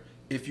player,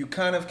 if you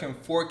kind of can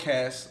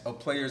forecast a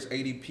player's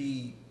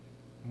ADP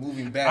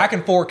moving back. I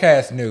can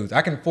forecast news.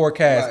 I can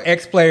forecast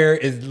X player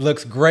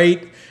looks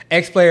great.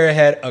 X player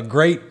had a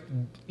great,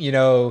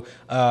 2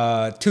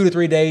 to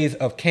 3 days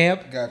of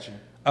camp. Gotcha.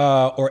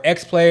 Or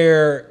X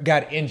player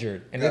got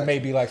injured, and it may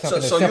be like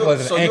something as simple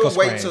as an ankle sprain.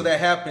 So you'll wait till that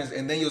happens,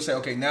 and then you'll say,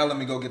 okay, now let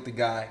me go get the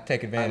guy.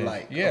 Take advantage. I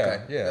like.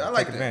 Yeah, okay. Yeah. I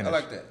like that. Advantage. I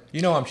like that.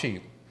 I'm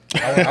cheap.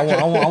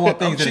 I want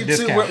things at a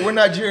discount. We're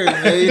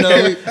Nigerians,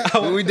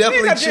 man. We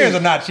definitely Nigerians are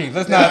not cheap.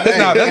 Let's not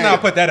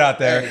put that out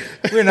there.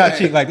 We're not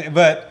cheap like that.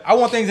 But I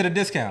want things at a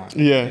discount.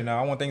 Yeah.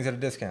 I want things at a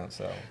discount.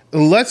 So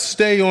let's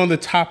stay on the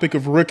topic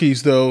of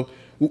rookies, though.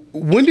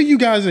 When do you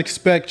guys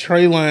expect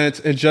Trey Lance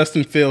and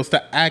Justin Fields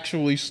to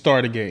actually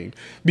start a game?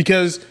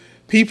 Because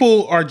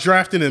people are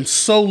drafting them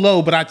so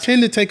low, but I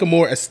tend to take a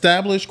more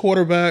established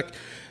quarterback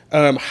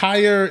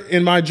higher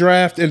in my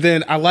draft, and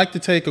then I like to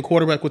take a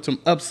quarterback with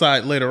some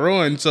upside later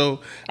on.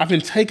 So I've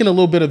been taking a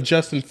little bit of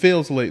Justin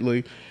Fields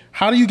lately.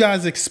 How do you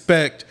guys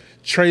expect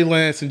Trey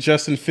Lance and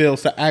Justin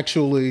Fields to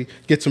actually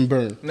get some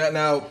burn?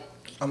 Now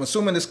I'm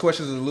assuming this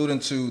question is alluding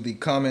to the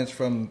comments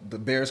from the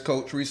Bears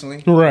coach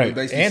recently. Right.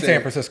 And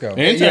San Francisco.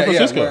 And San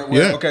Francisco.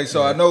 Yeah. Okay,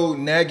 so I know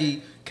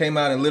Nagy came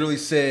out and literally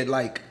said,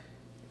 like,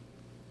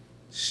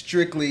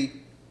 strictly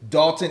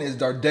Dalton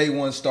is our day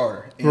one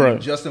starter,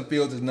 and Justin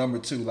Fields is number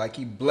 2. Like,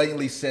 he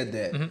blatantly said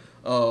that,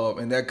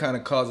 and that kind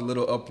of caused a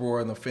little uproar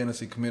in the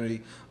fantasy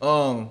community.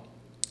 I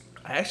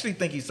actually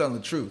think he's telling the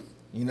truth.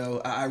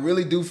 I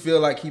really do feel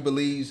like he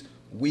believes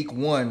week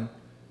 1,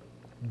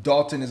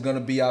 Dalton is going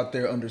to be out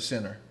there under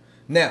center.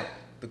 Now,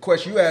 the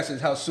question you asked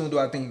is how soon do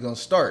I think he's going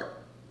to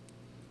start?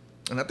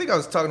 And I think I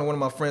was talking to one of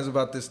my friends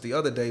about this the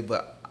other day,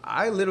 but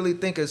I literally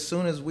think as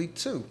soon as week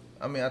 2.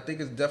 I mean, I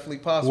think it's definitely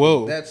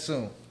possible that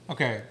soon.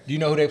 Okay. Do you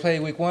know who they play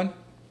week 1?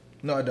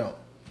 No, I don't.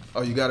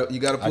 Oh, you got to pull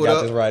it up? I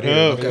got this right here.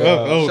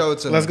 Okay. Show it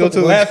to me. Let's go to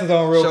the glasses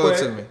on real quick.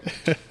 Show it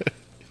to me.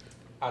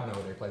 I know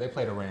who they play. They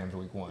play the Rams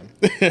week 1.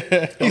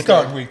 He's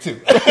starting week 2.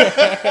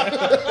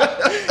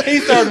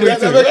 He's starting week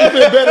 2. I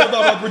feel better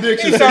about my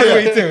prediction. He's starting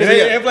week 2.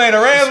 They play the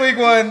Rams week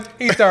 1.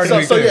 He's starting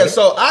week 2.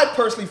 So I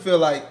personally feel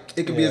like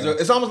it could be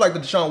it's almost like the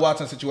Deshaun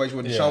Watson situation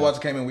where Deshaun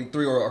Watson came in week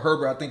 3 or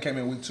Herbert I think came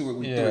in week 2 or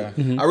week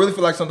 3. Mm-hmm. I really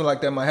feel like something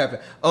like that might happen.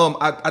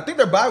 I think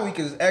their bye week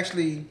is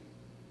actually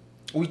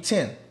week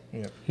 10.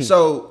 Yeah.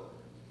 So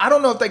I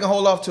don't know if they can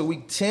hold off till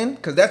week 10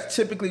 because that's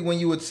typically when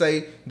you would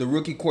say the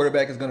rookie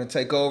quarterback is going to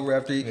take over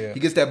after he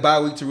gets that bye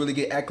week to really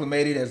get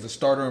acclimated as the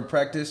starter in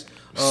practice.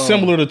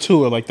 Similar to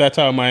Tua, like that's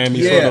how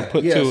Miami sort of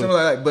put Tua.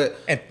 Similar like that.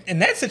 But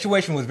and that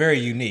situation was very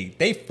unique.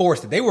 They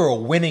forced it. They were a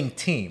winning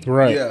team,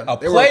 right? Yeah, a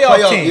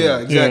playoff team. Yeah,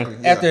 exactly.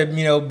 Yeah. After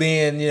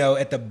being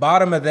at the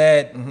bottom of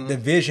that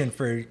division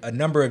for a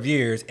number of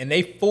years, and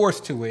they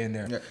forced Tua in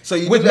there. Yeah. So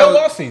you with no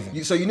off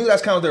season. So you knew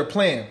that's kind of their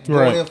plan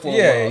going in for a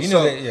while. You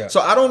know that. Yeah.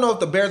 So I don't know if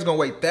the Bears are going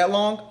to wait that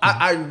long.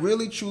 I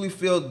really truly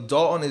feel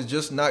Dalton is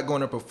just not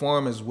going to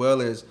perform as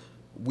well as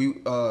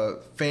we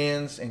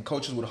fans and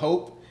coaches would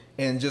hope.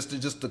 And just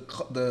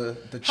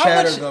the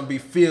chatter is gonna be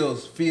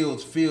Fields,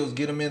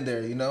 get him in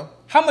there,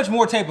 How much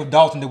more tape of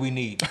Dalton do we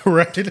need?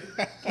 Right.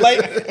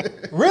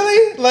 Like,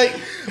 really? Like,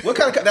 what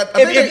kind of?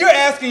 If you're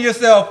asking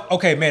yourself,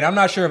 okay, man, I'm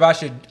not sure if I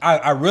should.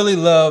 I really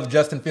love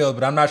Justin Fields,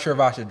 but I'm not sure if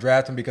I should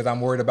draft him because I'm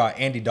worried about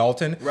Andy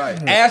Dalton.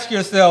 Right. Ask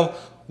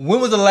yourself, when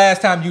was the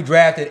last time you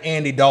drafted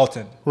Andy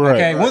Dalton? Right.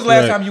 Okay. When was the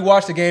last time you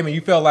watched a game and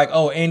you felt like,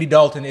 oh, Andy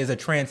Dalton is a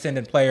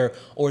transcendent player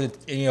or a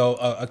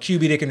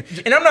QB that can?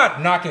 And I'm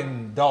not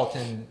knocking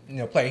Dalton,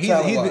 play.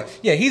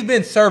 He's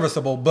been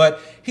serviceable, but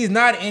he's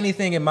not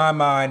anything in my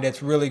mind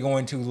that's really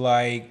going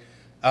to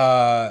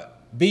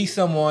be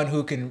someone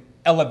who can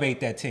elevate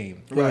that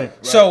team. Right.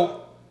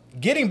 So,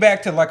 getting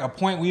back to like a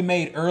point we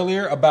made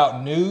earlier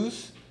about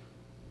news.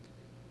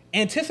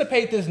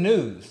 Anticipate this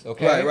news,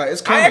 okay? Right. It's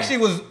coming. I actually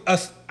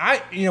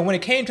when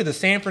it came to the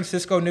San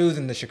Francisco news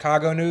and the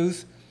Chicago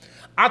news,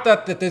 I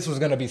thought that this was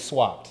going to be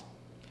swapped.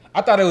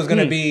 I thought it was going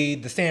to be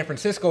the San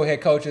Francisco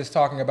head coaches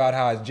talking about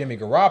how it's Jimmy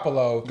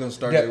Garoppolo going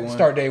to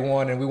start day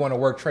one, and we want to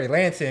work Trey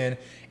Lance in,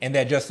 and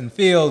that Justin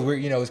Fields,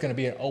 is going to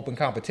be an open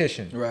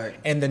competition. Right.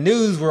 And the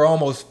news were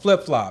almost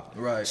flip-flopped.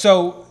 Right.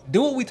 So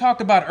do what we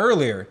talked about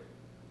earlier.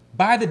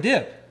 Buy the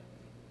dip.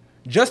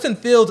 Justin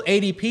Fields'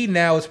 ADP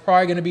now is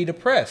probably going to be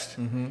depressed.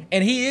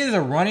 And he is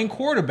a running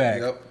quarterback.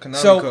 Yep,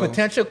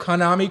 Potential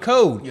Konami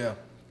code. Yeah.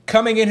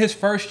 Coming in his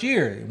first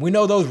year. We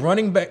know those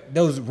running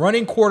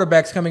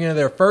quarterbacks coming into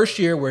their first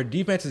year where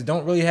defenses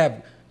don't really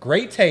have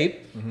great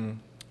tape.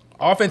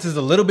 Offense is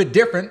a little bit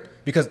different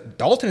because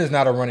Dalton is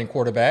not a running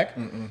quarterback.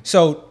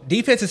 So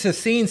defenses have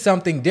seen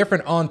something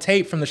different on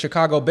tape from the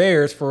Chicago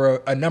Bears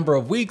for a number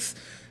of weeks.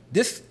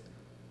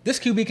 This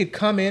QB could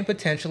come in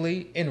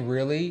potentially and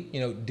really,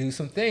 do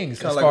some things.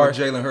 Kind of like what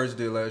Jalen Hurts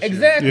did last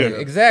year.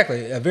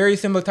 Exactly. A very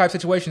similar type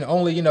situation.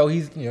 Only,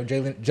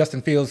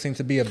 Justin Fields seems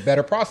to be a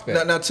better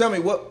prospect. Now tell me,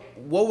 what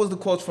was the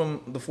quotes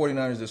from the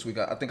 49ers this week?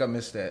 I think I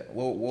missed that.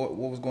 What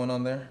was going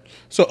on there?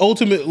 So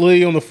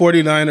ultimately on the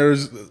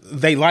 49ers,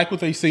 they like what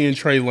they see in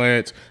Trey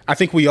Lance. I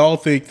think we all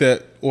think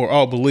that, or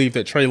all believe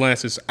that Trey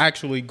Lance is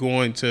actually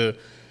going to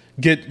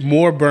get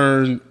more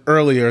burn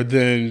earlier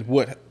than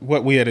what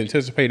we had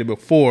anticipated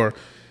before.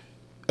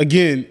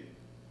 Again,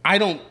 I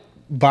don't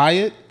buy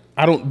it.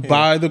 I don't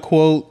buy the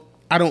quote.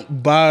 I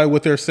don't buy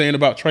what they're saying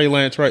about Trey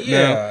Lance right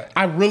now.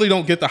 I really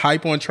don't get the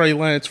hype on Trey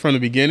Lance from the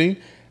beginning.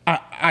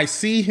 I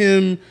see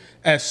him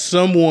as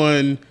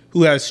someone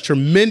who has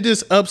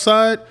tremendous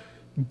upside,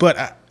 but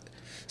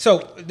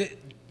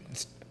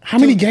how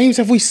many games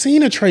have we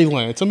seen of Trey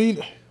Lance? I mean,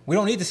 we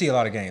don't need to see a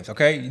lot of games,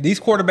 okay? These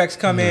quarterbacks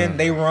come in,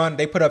 they run,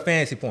 they put up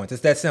fantasy points.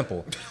 It's that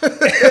simple.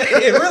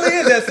 It really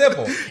is that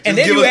simple. And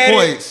then you add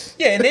points.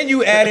 And then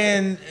you add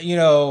in,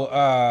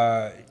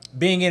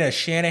 being in a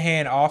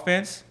Shanahan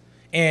offense.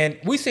 And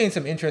we've seen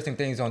some interesting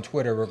things on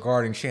Twitter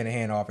regarding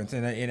Shanahan offense,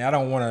 and I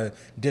don't want to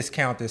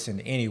discount this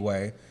in any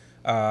way.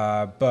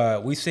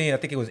 But we've seen, I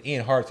think it was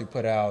Ian Hartz who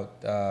put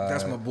out.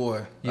 That's my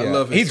boy. Yeah. I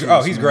love his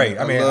tweets. He's great.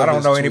 I mean, I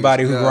don't know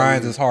anybody who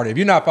grinds as hard. If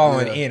you're not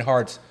following Ian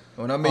Hartz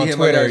when I meet on him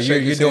Twitter,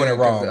 you're doing it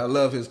wrong. I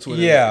love his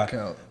Twitter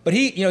account. But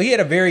he had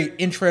a very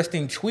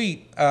interesting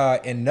tweet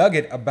and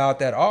nugget about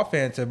that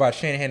offense, about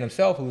Shanahan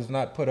himself, who's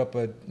not put up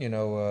a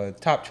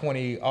top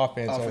 20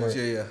 offense. I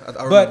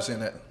remember seeing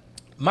that.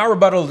 My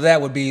rebuttal to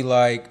that would be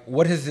like,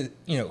 what has it,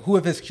 who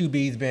have his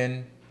QBs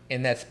been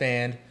in that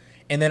span?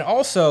 And then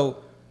also,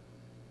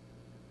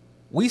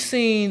 we've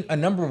seen a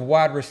number of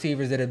wide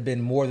receivers that have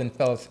been more than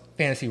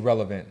fantasy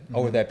relevant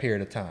over that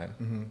period of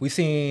time. We've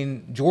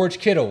seen George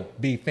Kittle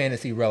be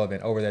fantasy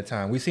relevant over that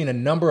time. We've seen a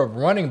number of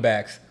running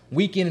backs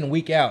week in and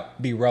week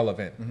out be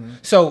relevant.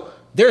 So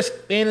there's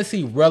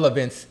fantasy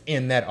relevance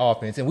in that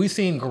offense. And we've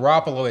seen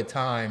Garoppolo at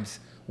times,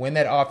 when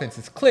that offense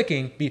is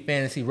clicking, be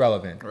fantasy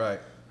relevant. Right.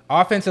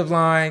 Offensive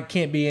line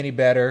can't be any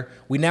better.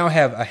 We now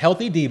have a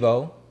healthy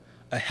Deebo,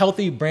 a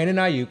healthy Brandon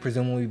Ayuk,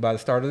 presumably by the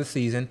start of the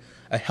season,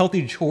 a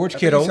healthy George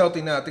Kittle. He's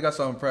healthy now. I think I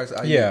saw him practice.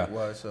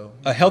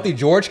 A healtty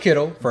George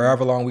Kittle for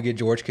however long we get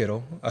George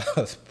Kittle.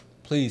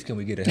 Please, can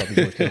we get a healthy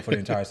George Kittle for the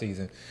entire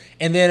season?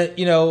 And then,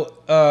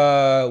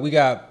 we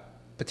got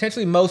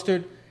potentially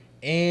Mostert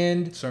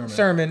and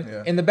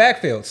Sermon in the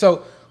backfield.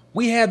 So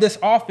we have this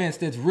offense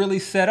that's really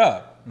set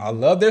up. I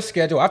love their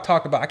schedule. I've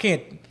talked about, I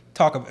can't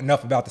talk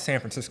enough about the San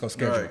Francisco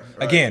schedule. Right.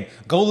 Again,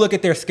 go look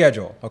at their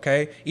schedule,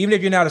 okay? Even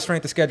if you're not a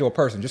strength of schedule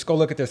person, just go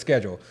look at their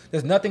schedule.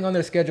 There's nothing on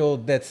their schedule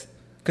that's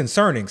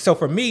concerning. So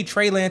for me,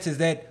 Trey Lance is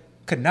that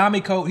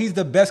Konami code. He's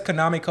the best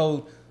Konami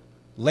code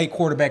late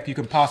quarterback you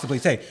can possibly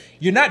say.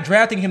 You're not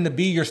drafting him to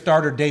be your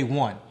starter day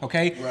one,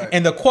 okay? Right.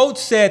 And the quote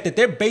said that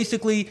they're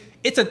basically,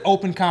 it's an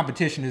open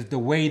competition is the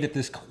way that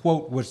this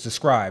quote was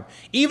described.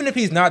 Even if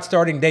he's not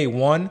starting day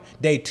one,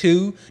 day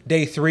two,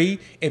 day three,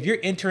 if you're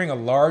entering a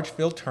large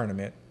field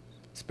tournament,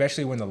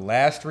 especially when the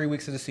last 3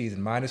 weeks of the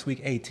season, minus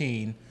week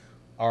 18,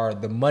 are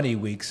the money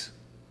weeks,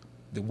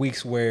 the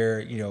weeks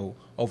where,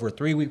 over a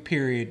 3-week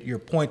period, your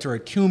points are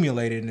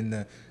accumulated and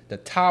the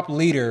top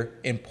leader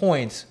in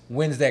points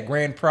wins that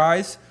grand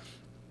prize.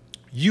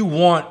 You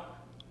want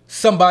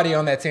somebody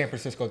on that San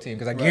Francisco team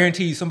because I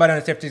guarantee you somebody on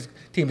that San Francisco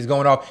team is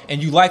going off,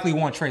 and you likely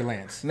want Trey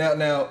Lance.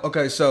 Now,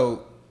 okay,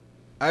 so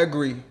I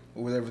agree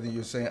with everything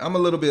you're saying. I'm a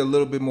little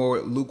bit more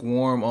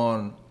lukewarm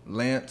on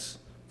Lance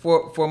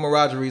for a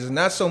mirage of reasons.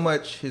 Not so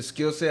much his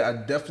skill set. I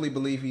definitely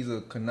believe he's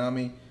a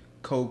Konami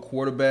code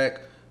quarterback,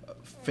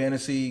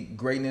 fantasy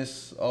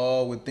greatness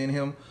all within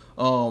him.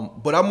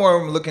 But I'm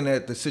more looking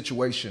at the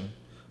situation.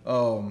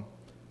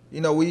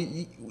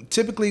 We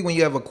typically when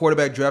you have a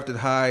quarterback drafted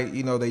high,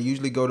 they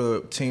usually go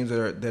to teams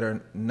that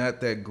are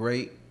not that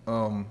great,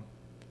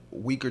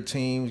 weaker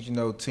teams,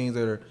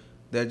 teams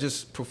that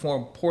just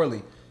perform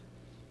poorly.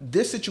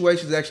 This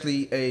situation is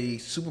actually a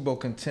Super Bowl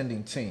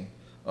contending team.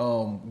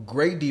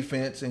 Great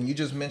defense, and you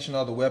just mentioned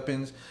all the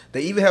weapons.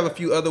 They even have a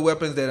few other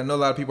weapons that I know a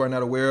lot of people are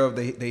not aware of.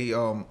 They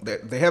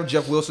have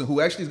Jeff Wilson, who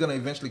actually is going to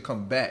eventually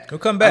come back. He'll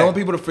come back. I don't want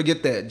people to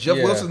forget that. Jeff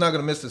Wilson's not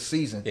going to miss the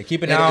season. Yeah,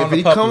 keep an eye on the if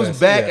he pup comes list.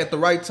 back at the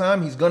right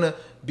time, he's going to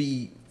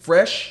be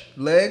fresh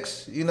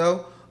legs,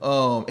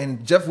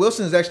 and Jeff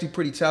Wilson is actually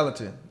pretty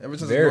talented. Ever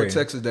since his North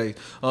Texas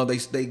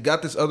days, they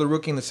got this other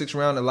rookie in the 6th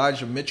round,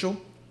 Elijah Mitchell,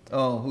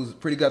 who's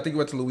pretty good. I think he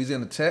went to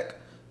Louisiana Tech.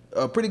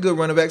 Pretty good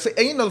running back.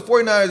 And the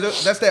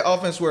 49ers, that's that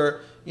offense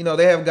where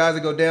they have guys that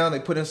go down, they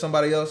put in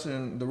somebody else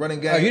in the running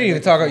game. Oh, you didn't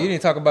even talk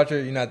about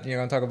you're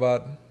gonna talk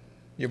about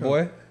your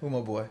boy? Who my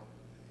boy?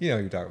 You know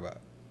who you're talking about.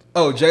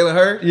 Oh, Jalen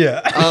Hurd?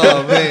 Yeah.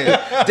 Oh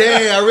man.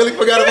 Dang, I really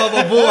forgot about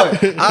my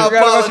boy. I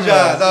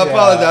apologize.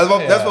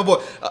 That's my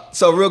boy.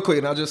 So real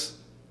quick,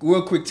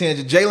 real quick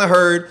tangent. Jalen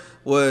Hurd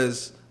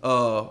was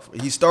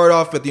he started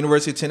off at the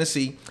University of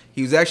Tennessee.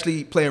 He was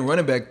actually playing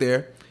running back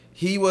there.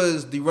 He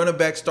was the running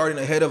back starting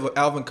ahead of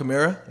Alvin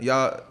Kamara.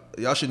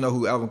 Y'all should know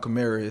who Alvin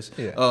Kamara is.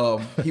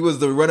 Yeah. He was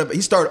the running back.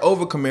 He started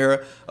over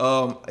Kamara.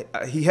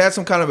 He had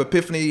some kind of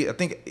epiphany. I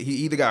think he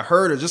either got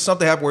hurt or just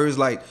something happened where he was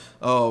like,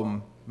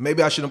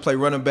 maybe I shouldn't play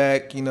running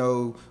back.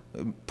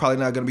 Probably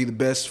not going to be the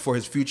best for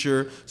his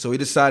future. So he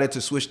decided to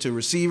switch to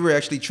receiver,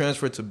 actually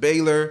transferred to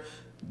Baylor.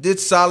 Did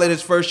solid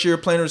his first year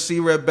playing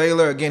receiver at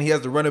Baylor. Again, he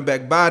has the running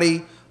back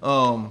body.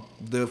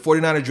 The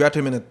 49ers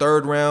drafted him in the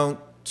 3rd round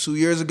 2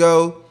 years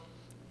ago.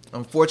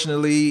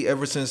 Unfortunately,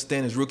 ever since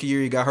then, his rookie year,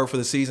 he got hurt for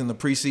the season, the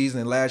preseason,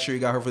 and last year he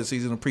got hurt for the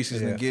season, the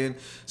preseason again.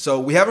 So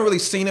we haven't really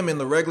seen him in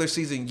the regular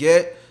season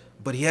yet,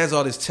 but he has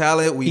all this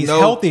talent. He's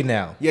healthy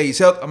now. Yeah, he's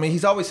healthy. I mean,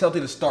 he's always healthy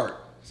to start.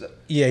 So.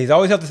 Yeah, he's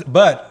always healthy.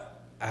 But,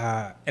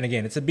 and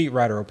again, it's a beat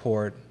writer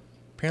report.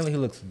 Apparently, he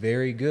looks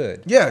very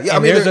good. Yeah. And I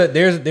mean,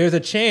 there's a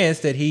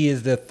chance that he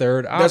is the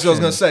 3rd option. That's what I was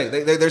gonna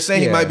say. They're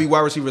saying he might be wide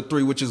receiver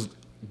 3, which is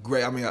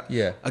great. I mean,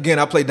 again,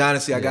 I play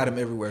Dynasty. I got him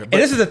everywhere. But,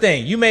 and this is the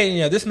thing.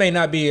 This may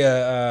not be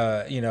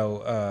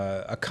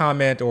a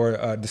comment or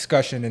a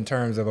discussion in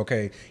terms of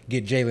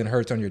get Jalen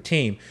Hurts on your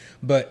team,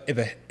 but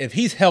if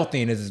he's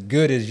healthy and is as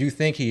good as you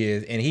think he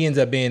is, and he ends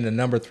up being the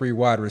number 3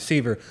 wide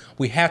receiver,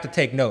 we have to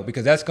take note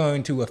because that's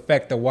going to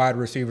affect the wide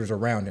receivers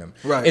around him.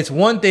 Right. It's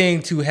one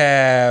thing to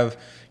have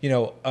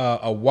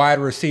a wide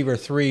receiver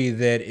 3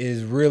 that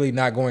is really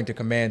not going to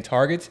command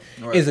targets.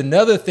 Right. Is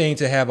another thing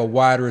to have a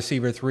wide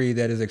receiver 3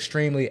 that is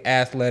extremely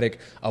athletic,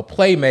 a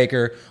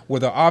playmaker, where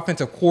the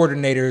offensive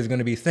coordinator is going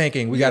to be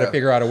thinking, we got to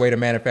figure out a way to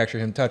manufacture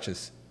him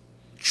touches.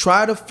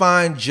 Try to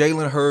find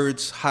Jalen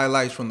Hurds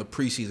highlights from the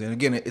preseason.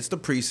 Again, it's the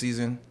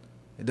preseason.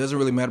 It doesn't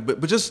really matter,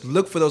 but just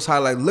look for those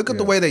highlights. Look at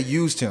the way they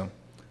used him.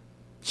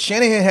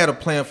 Shanahan had a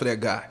plan for that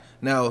guy.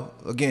 Now,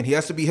 again, he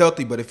has to be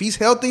healthy, but if he's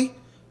healthy,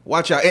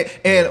 watch out.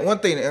 And one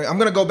thing, I'm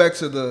going to go back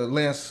to the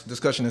Lance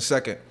discussion in a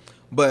second,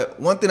 but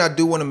one thing I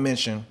do want to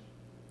mention,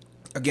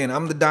 again,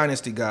 I'm the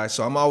Dynasty guy,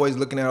 so I'm always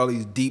looking at all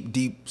these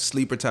deep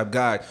sleeper type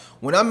guys.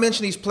 When I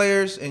mention these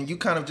players, and you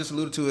kind of just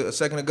alluded to it a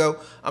second ago,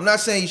 I'm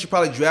not saying you should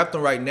probably draft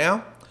them right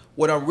now.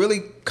 What I'm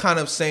really kind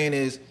of saying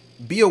is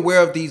be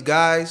aware of these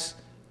guys,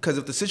 because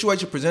if the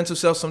situation presents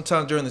itself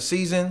sometime during the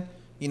season,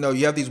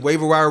 you have these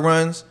waiver wire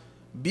runs,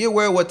 be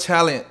aware of what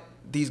talent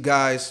these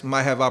guys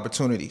might have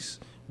opportunities.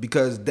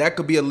 Because that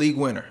could be a league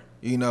winner,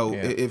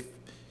 if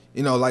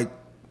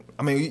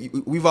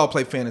we've all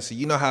played fantasy.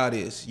 You know how it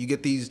is. You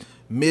get these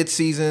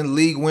mid-season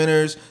league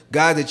winners,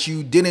 guys that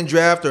you didn't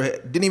draft or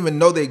didn't even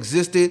know they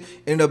existed,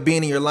 ended up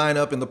being in your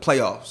lineup in the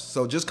playoffs.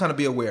 So just kind of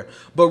be aware.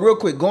 But real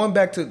quick, going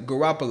back to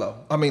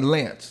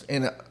Lance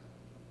and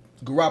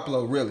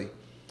Garoppolo, really.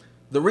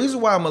 The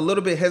reason why I'm a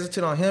little bit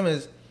hesitant on him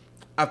is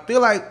I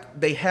feel like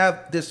they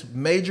have this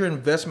major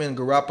investment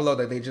in Garoppolo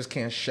that they just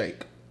can't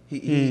shake.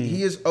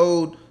 He is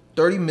owed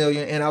 $30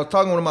 million, and I was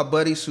talking to one of my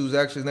buddies who's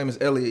actually, his name is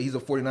Elliot. He's a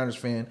 49ers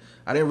fan.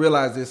 I didn't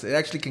realize this. It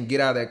actually can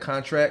get out of that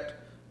contract,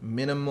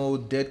 minimal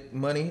debt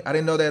money. I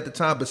didn't know that at the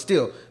time, but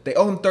still, they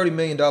owe him $30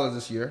 million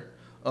this year.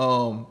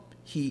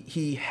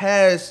 He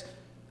has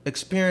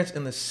experience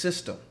in the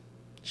system.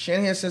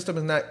 Shanahan's system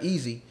is not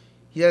easy.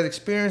 He has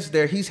experience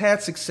there. He's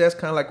had success,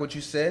 kind of like what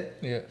you said.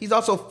 Yeah. He's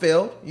also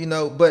failed,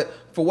 but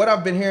for what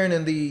I've been hearing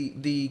in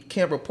the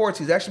camp reports,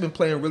 he's actually been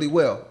playing really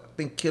well. I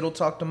think Kittle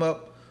talked him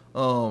up.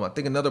 I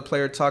think another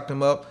player talked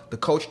him up. The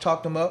coach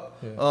talked him up.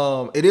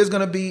 Yeah. It is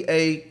going to be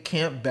a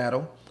camp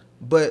battle.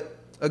 But,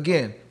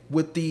 again,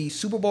 with the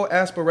Super Bowl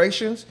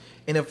aspirations,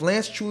 and if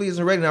Lance truly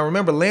isn't ready. Now,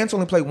 remember, Lance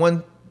only played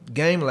one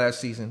game last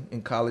season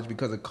in college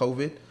because of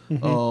COVID.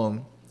 Mm-hmm.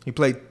 He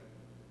played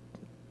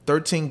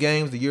 13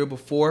 games the year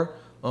before.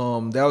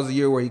 That was the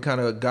year where he kind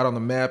of got on the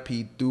map.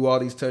 He threw all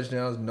these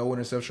touchdowns, no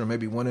interception, or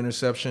maybe one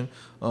interception.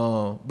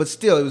 But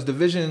still, it was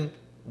Division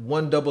I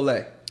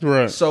AA.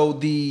 Right. So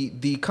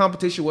the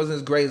competition wasn't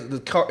as great.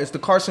 It's the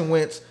Carson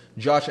Wentz,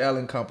 Josh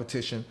Allen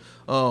competition.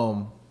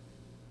 So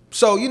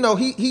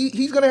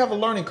he's gonna have a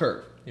learning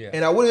curve. Yeah.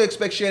 And I wouldn't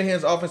expect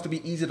Shanahan's offense to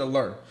be easy to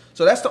learn.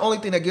 So that's the only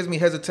thing that gives me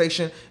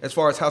hesitation as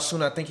far as how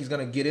soon I think he's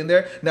going to get in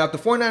there. Now, if the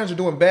 49ers are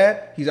doing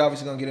bad, he's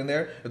obviously going to get in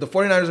there. If the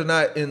 49ers are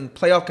not in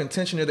playoff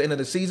contention near the end of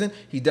the season,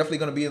 he's definitely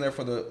going to be in there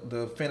for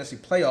the fantasy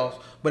playoffs.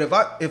 But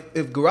if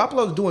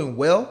Garoppolo's doing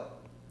well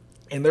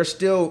and they're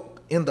still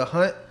in the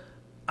hunt,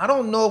 I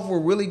don't know if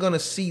we're really going to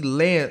see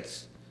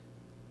Lance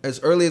as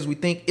early as we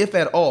think, if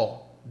at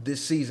all,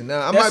 this season.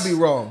 Now, I might be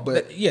wrong,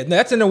 but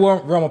that's in the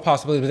realm of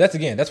possibility. But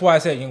that's why I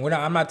said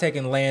I'm not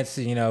taking Lance,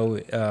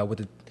 with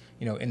the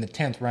in the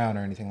 10th round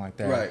or anything like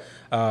that. Right.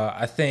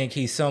 I think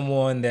he's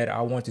someone that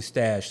I want to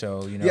stash.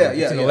 So in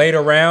the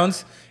later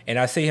rounds, and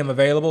I see him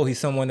available, he's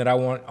someone that I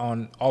want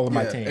on all of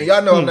my teams. And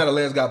y'all know I'm not a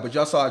Lance guy, but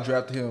y'all saw I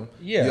drafted him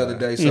the other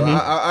day, so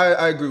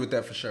I agree with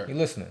that for sure. You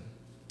listening?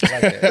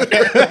 Like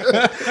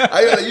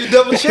that. You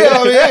double chill.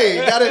 I mean,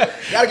 hey,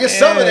 gotta get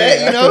some of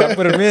that, I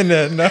put him in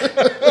there. No.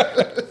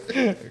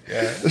 Okay.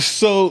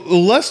 So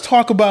let's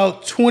talk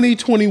about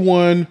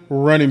 2021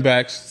 running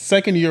backs,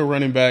 second-year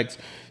running backs.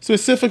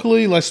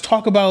 Specifically, let's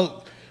talk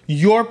about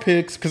your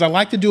picks, because I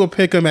like to do a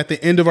pick 'em at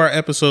the end of our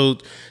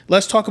episode.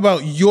 Let's talk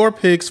about your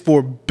picks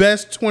for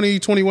best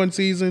 2021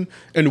 season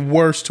and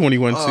worst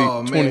 21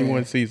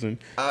 season.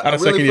 I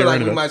really feel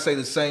like we might say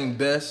the same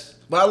best,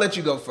 but I'll let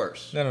you go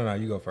first. No,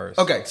 you go first.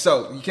 Okay,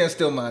 so you can't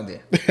steal mine then.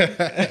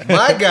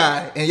 My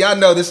guy, and y'all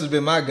know this has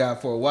been my guy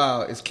for a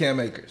while, is Cam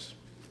Akers.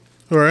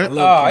 All right.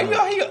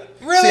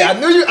 Really? See, I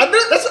knew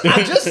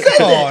I just said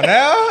Come that. on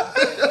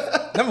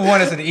now. Number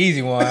one is an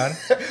easy one.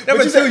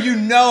 Number two, you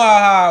know how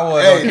high I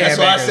was on Cam that's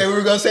why Akers. I said we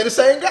were going to say the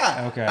same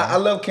guy. Okay. I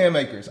love Cam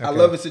Akers. Okay. I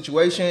love his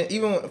situation.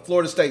 Even with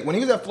Florida State. When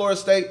he was at Florida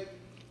State,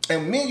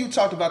 and me and you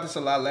talked about this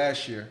a lot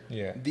last year.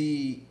 Yeah.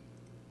 The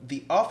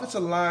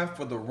offensive line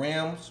for the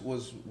Rams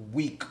was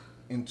weak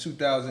in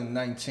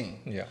 2019.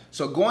 Yeah.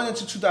 So going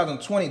into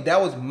 2020, that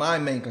was my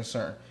main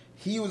concern.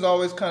 He was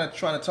always kind of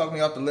trying to talk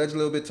me off the ledge a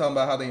little bit, talking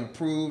about how they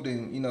improved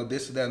and,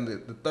 this, that, and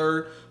the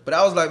third. But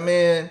I was like,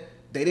 man,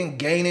 they didn't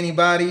gain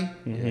anybody.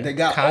 Mm-hmm. They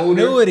got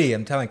continuity. older.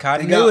 I'm telling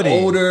continuity. They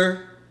got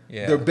older.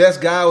 Yeah. Their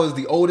best guy was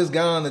the oldest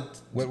guy on the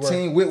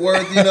team,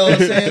 Whitworth, you know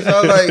what I'm saying? So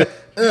I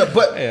was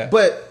like,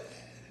 but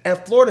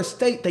at Florida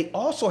State, they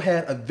also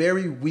had a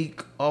very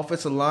weak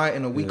offensive line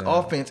and a weak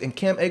offense, and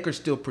Cam Akers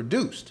still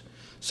produced.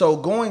 So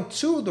going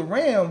to the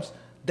Rams,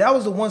 that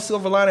was the one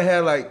silver lining I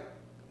had, like,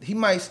 he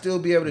might still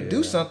be able to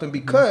do something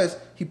because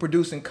he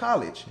produced in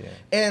college. Yeah.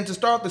 And to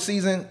start the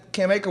season,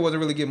 Cam Akers wasn't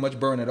really getting much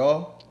burn at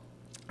all.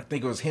 I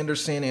think it was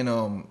Henderson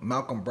and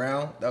Malcolm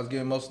Brown that was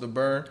getting most of the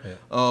burn.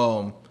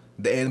 Yeah.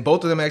 And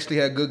both of them actually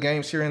had good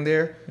games here and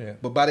there. Yeah.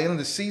 But by the end of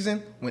the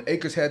season, when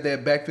Akers had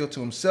that backfield to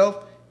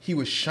himself, he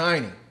was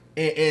shining.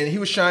 And he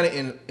was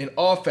shining in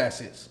all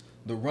facets.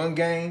 The run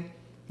game,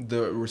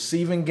 the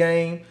receiving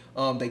game.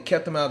 They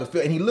kept him out of the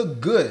field. And he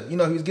looked good. He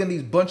was getting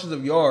these bunches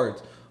of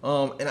yards.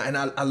 And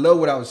I love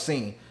what I was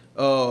seeing.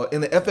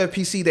 In the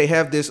FFPC, they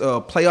have this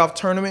playoff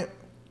tournament,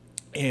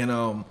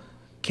 and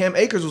Cam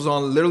Akers was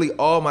on literally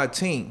all my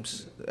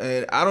teams.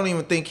 And I don't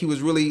even think he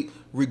was really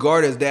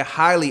regarded as that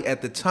highly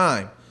at the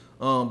time.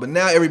 But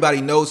now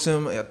everybody knows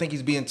him. I think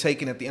he's being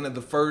taken at the end of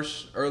the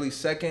first, early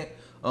second.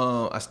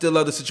 I still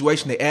love the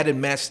situation. They added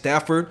Matt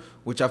Stafford,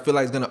 which I feel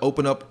like is going to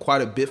open up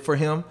quite a bit for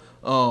him.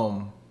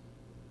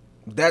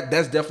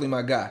 That's definitely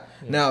my guy.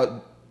 Yeah.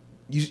 Now,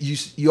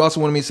 You also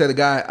wanted me to say the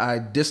guy I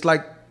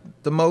dislike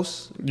the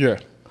most? Yeah.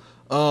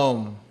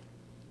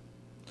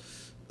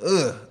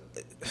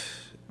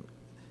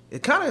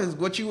 It kind of is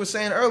what you were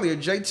saying earlier,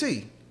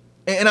 JT.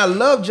 And I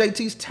love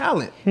JT's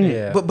talent.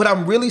 Yeah. But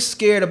I'm really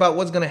scared about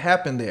what's going to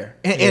happen there.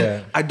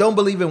 And I don't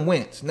believe in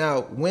Wentz.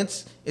 Now,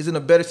 Wentz is in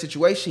a better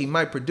situation. He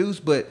might produce,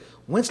 but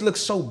Wentz looked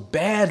so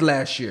bad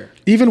last year.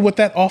 Even with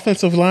that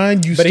offensive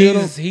line,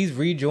 he's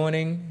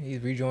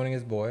rejoining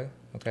his boy.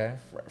 Okay.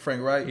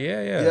 Frank Wright?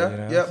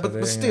 Yeah.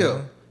 But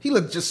still, he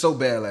looked just so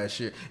bad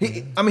last year.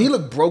 He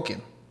looked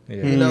broken.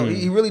 Yeah. You know,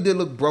 he really did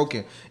look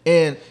broken.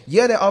 And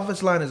yeah, that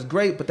offensive line is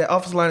great, but that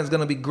offensive line is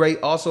going to be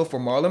great also for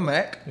Marlon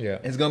Mack. Yeah.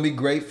 It's going to be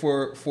great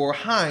for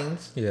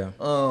Hines. Yeah.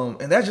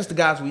 And that's just the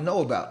guys we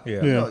know about.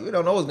 Yeah. You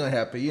don't know what's going to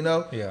happen, you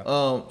know? Yeah.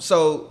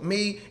 So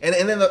me, and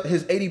then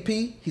his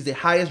ADP, he's the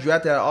highest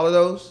drafted out of all of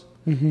those.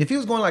 If he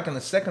was going like in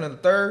the second or the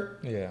third,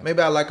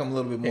 maybe I like him a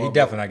little bit more. Yeah, he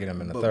definitely not get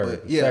him in the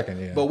third. Second,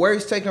 yeah. But where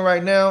he's taken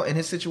right now in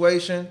his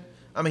situation,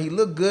 I mean, he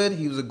looked good.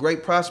 He was a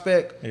great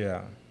prospect.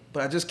 Yeah.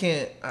 But I just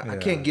can't. I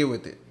can't get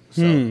with it.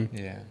 So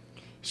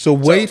So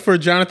wait for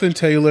Jonathan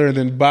Taylor and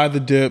then buy the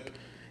dip.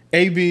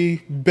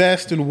 AB,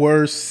 best and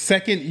worst,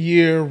 second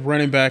year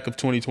running back of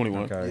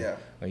 2021. Okay. Yeah.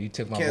 Oh, you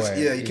took my boy.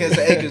 Yeah, you can't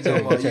say Akers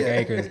no more. You took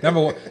Akers.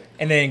 Number one.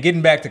 And then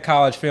getting back to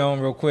college film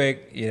real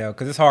quick, you know,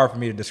 because it's hard for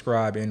me to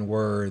describe in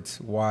words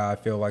why I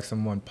feel like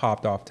someone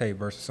popped off tape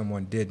versus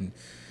someone didn't.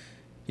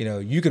 You know,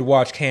 you could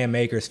watch Cam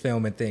Akers'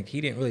 film and think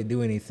he didn't really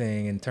do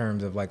anything in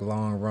terms of like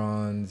long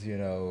runs, you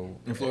know.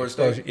 In Florida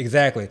State.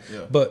 Exactly.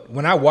 Yeah. But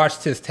when I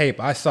watched his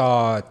tape, I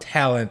saw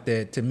talent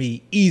that to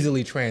me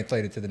easily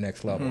translated to the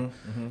next level.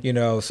 You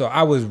know, so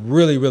I was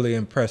really, really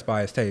impressed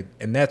by his tape.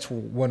 And that's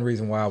one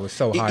reason why I was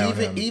so high on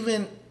him.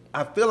 Even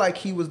I feel like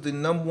he was the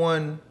number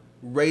one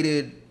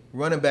rated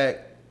running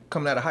back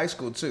coming out of high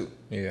school too.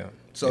 Yeah.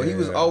 So he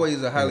was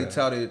always a highly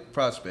touted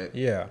prospect.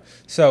 Yeah.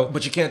 So,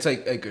 but you can't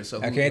take Akers.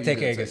 So I can't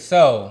take Akers.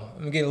 So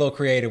let me get a little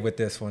creative with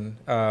this one.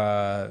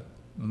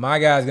 My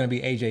guy's going to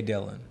be A.J.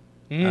 Dillon.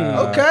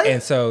 Okay.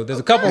 And so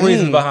there's a couple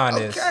reasons behind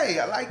this. Okay,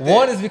 I like that.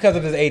 One is because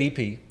of his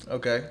ADP.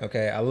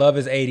 Okay. I love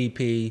his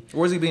ADP.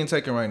 Where's he being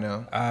taken right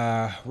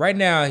now? Right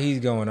now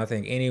he's going, I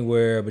think,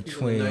 anywhere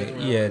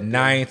between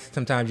ninth.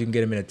 Sometimes you can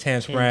get him in the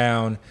 10th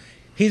round.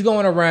 He's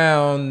going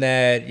around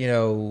that, you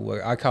know,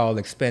 what I call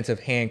expensive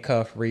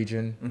handcuff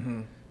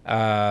region.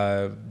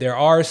 There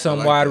are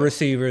some wide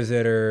receivers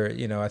that are,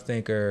 you know, I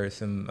think are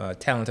some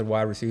talented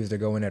wide receivers that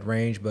go in that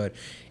range. But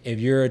if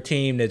you're a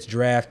team that's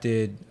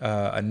drafted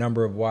a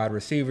number of wide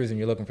receivers and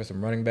you're looking for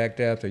some running back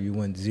depth, or you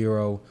went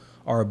 0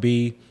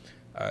 RB,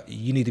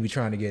 you need to be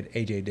trying to get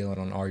A.J. Dillon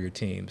on all your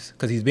teams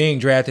because he's being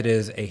drafted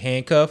as a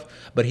handcuff,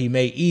 but he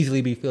may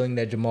easily be filling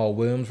that Jamal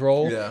Williams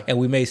role, and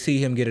we may see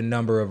him get a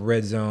number of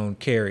red zone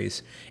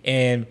carries.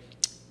 And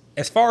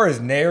as far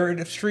as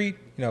narrative street,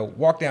 you know,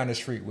 walk down the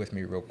street with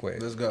me real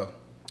quick. Let's go.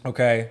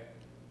 Okay.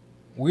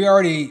 We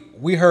heard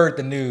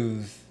the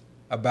news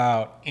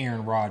about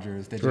Aaron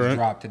Rodgers that just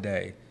dropped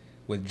today.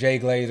 With Jay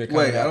Glazer coming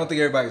Wait, up. I don't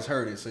think everybody's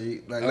heard it, so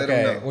let them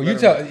know. Well,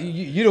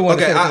 you don't want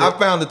to say I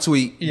found the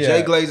tweet. Yeah.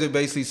 Jay Glazer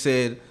basically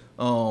said,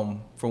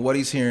 from what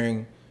he's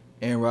hearing,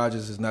 Aaron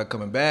Rodgers is not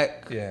coming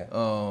back.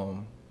 Yeah.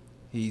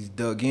 He's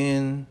dug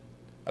in.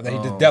 I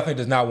think he definitely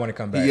does not want to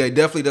come back. Yeah, he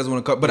definitely doesn't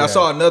want to come. But I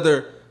saw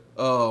another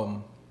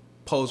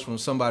post from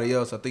somebody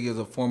else. I think it was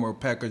a former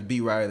Packers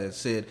beat writer that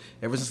said,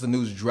 ever since the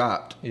news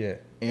dropped,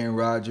 Aaron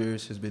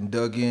Rodgers has been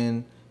dug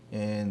in,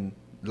 and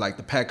like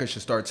the Packers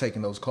should start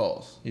taking those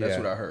calls. That's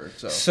what I heard.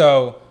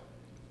 So,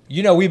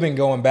 you know, we've been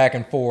going back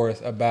and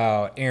forth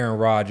about Aaron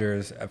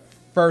Rodgers. At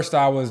first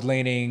I was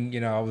leaning, you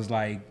know, I was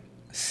like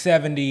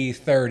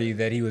 70-30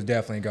 that he was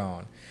definitely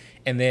gone.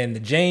 And then the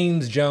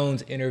James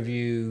Jones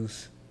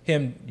interviews,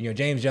 him, you know,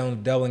 James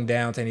Jones doubling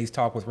down, saying he's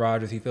talked with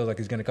Rodgers. He feels like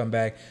he's going to come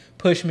back.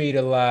 Push me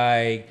to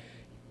like,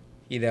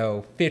 you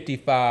know,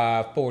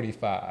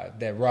 55-45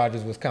 that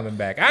Rodgers was coming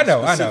back. I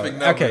know.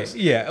 Numbers. Okay,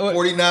 yeah.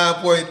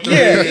 49.3.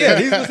 Yeah,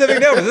 these specific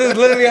numbers. This is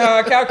literally how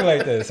I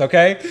calculate this,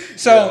 okay?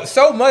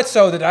 So much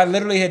so that I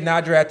literally had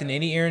not drafted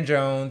any Aaron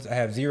Jones. I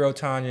have 0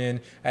 Tanyan.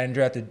 I hadn't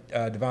drafted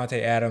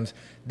Devontae Adams.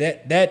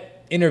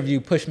 That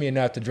interview pushed me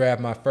enough to draft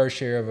my first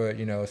share of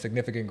a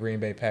significant Green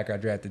Bay Packer. I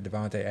drafted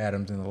Devontae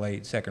Adams in the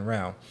late second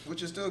round.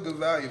 Which is still good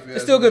value.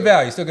 It's still good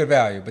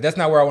value, but that's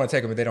not where I want to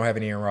take them if they don't have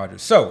any Aaron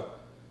Rodgers. So,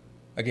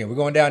 again, we're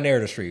going down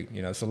narrative street.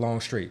 You know, it's a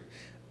long street.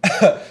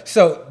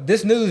 So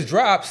this news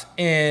drops,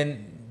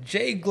 and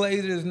Jay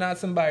Glazer is not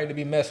somebody to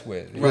be messed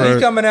with. Right.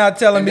 He's coming out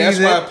telling me that's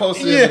that. Why I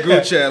posted in the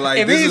group chat,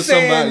 like, this is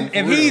somebody for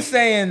If real. he's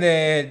saying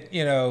that,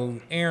 you know,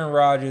 Aaron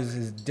Rodgers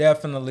is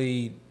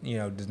definitely, you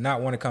know, does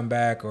not want to come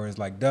back or is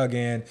like dug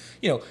in,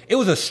 you know, it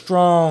was a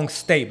strong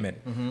statement.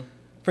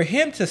 For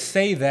him to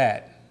say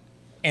that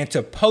and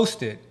to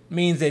post it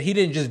means that he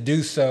didn't just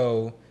do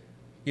so,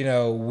 you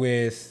know,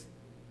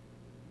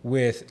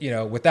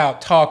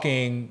 without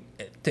talking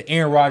to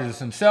Aaron Rodgers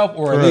himself,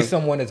 or at least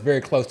someone that's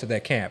very close to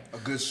that camp. A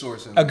good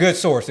source. A good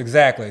source,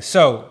 exactly.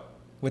 So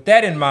with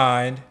that in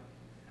mind,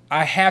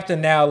 I have to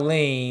now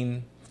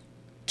lean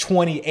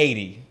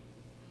 20-80.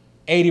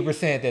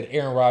 80% that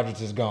Aaron Rodgers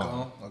is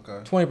gone.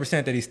 Okay.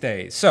 20% that he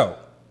stays. So,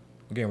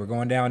 again, we're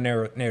going down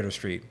narrative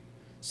street.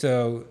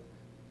 So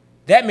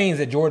that means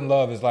that Jordan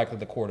Love is likely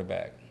the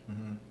quarterback.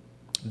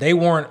 They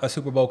weren't a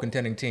Super Bowl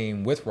contending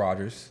team with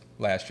Rodgers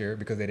last year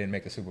because they didn't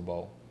make the Super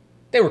Bowl.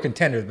 They were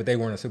contenders, but they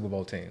weren't a Super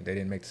Bowl team. They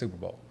didn't make the Super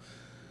Bowl.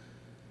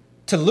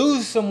 To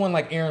lose someone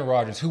like Aaron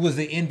Rodgers, who was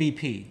the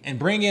MVP, and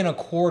bring in a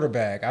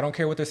quarterback, I don't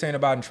care what they're saying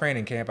about in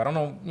training camp. I don't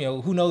know, you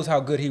know, who knows how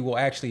good he will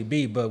actually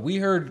be, but we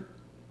heard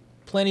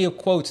plenty of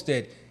quotes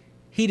that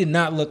he did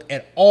not look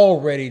at all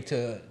ready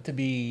to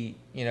be,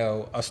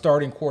 a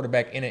starting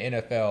quarterback in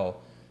the NFL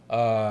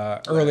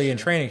early in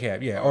training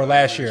camp. Yeah, or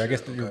last year, I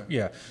guess. Okay.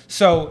 Yeah.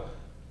 So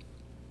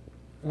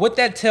what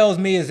that tells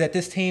me is that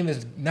this team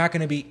is not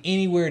going to be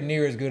anywhere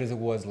near as good as it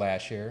was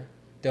last year.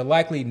 They're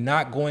likely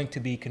not going to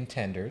be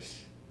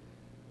contenders.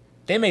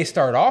 They may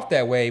start off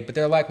that way, but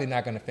they're likely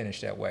not going to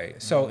finish that way.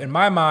 So in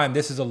my mind,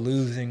 this is a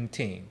losing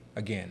team.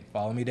 Again,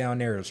 follow me down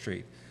narrative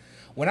street.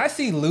 When I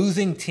see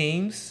losing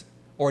teams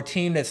or a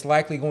team that's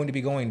likely going to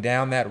be going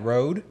down that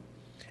road,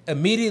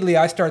 immediately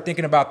I start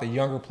thinking about the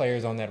younger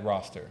players on that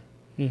roster.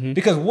 Mm-hmm.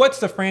 Because what's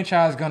the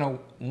franchise going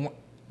to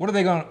 – what are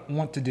they going to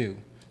want to do?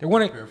 They're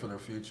going to prepare for their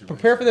future.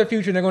 Prepare for their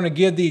future, and they're going to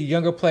give the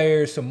younger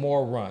players some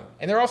more run.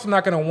 And they're also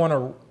not going to want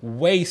to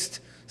waste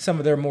some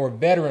of their more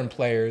veteran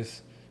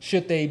players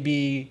should they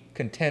be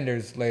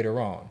contenders later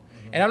on.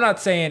 Mm-hmm. And I'm not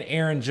saying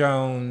Aaron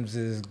Jones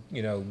is,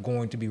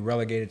 going to be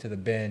relegated to the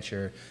bench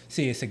or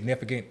see a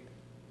significant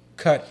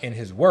cut in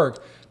his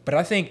work, but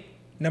I think,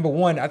 number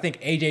one, I think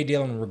A.J.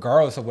 Dillon,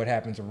 regardless of what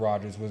happens with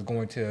Rodgers, was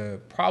going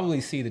to probably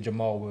see the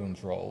Jamal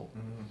Williams role.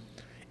 Mm-hmm.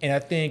 And I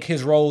think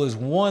his role is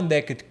one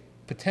that could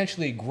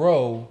potentially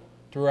grow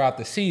throughout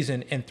the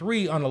season. And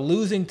three, on a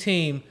losing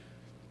team,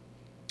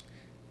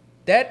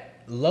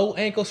 that low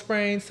ankle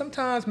sprain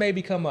sometimes may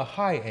become a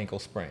high ankle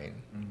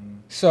sprain. Mm-hmm.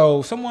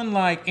 So someone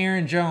like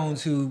Aaron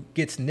Jones who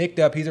gets nicked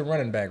up, he's a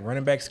running back.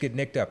 Running backs get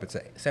nicked up. It's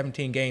a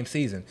 17-game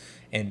season,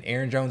 and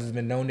Aaron Jones has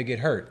been known to get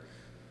hurt.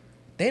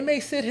 They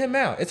may sit him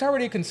out. It's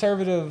already a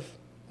conservative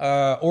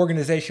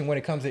organization when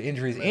it comes to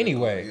injuries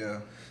anyway. Yeah.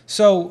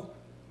 So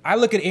I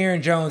look at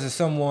Aaron Jones as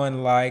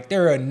someone like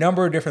there are a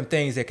number of different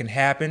things that can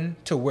happen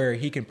to where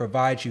he can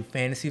provide you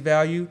fantasy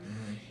value.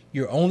 Mm-hmm.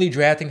 You're only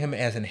drafting him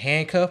as a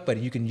handcuff, but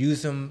you can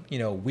use him,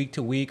 week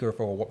to week or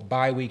for a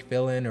bye-week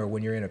fill-in or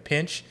when you're in a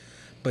pinch.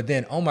 But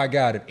then, oh my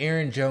God, if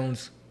Aaron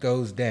Jones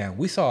goes down,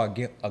 we saw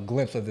a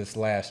glimpse of this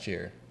last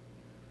year.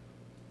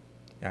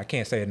 I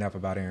can't say enough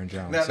about Aaron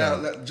Jones.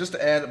 Now, just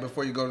to add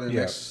before you go to the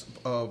next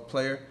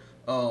player,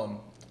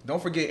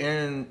 don't forget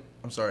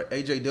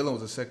A.J. Dillon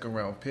was a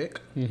second-round pick.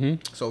 Mm-hmm.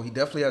 So he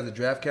definitely has the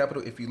draft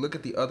capital. If you look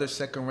at the other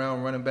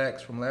second-round running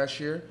backs from last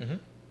year, mm-hmm.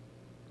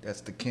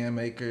 that's the Cam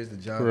Akers, the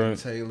Jonathan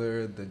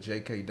Taylor, the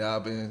J.K.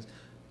 Dobbins.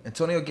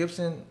 Antonio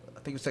Gibson, I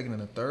think he was taken in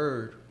the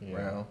third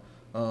round.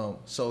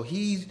 So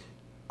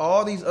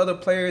all these other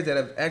players that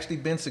have actually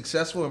been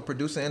successful in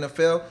producing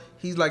NFL,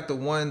 he's like the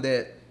one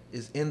that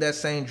is in that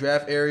same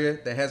draft area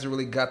that hasn't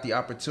really got the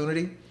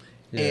opportunity.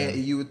 Yeah.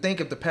 And you would think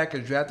if the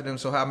Packers drafted him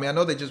so high, I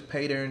know they just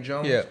paid Aaron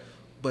Jones,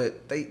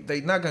 but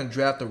they're not going to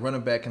draft a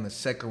running back in the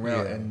second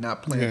round and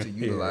not plan to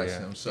utilize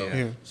him.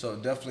 So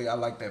definitely I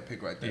like that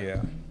pick right there.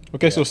 Yeah.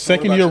 Okay, so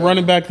second-year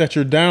running back that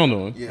you're down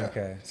on. Yeah.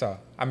 Okay, so,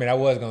 I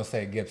was going to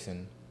say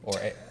Gibson.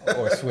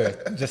 Or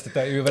Swift, just to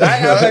tell you, but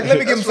I was like, let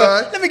me give him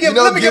some. Let me give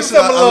him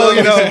some a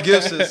little,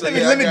 Gibson. So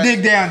let me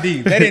dig down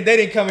deep. They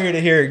didn't come here to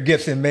hear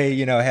Gibson may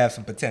have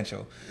some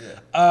potential.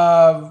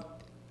 Yeah.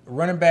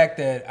 Running back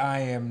that I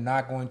am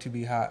not going to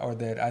be high, or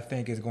that I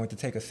think is going to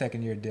take a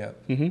second-year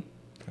dip.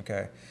 Mm-hmm.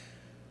 Okay.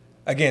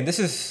 Again,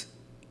 this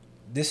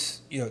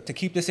to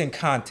keep this in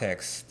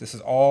context, this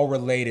is all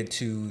related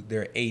to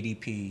their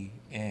ADP.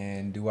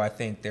 And do I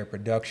think their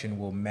production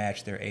will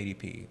match their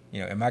ADP?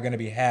 Am I going to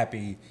be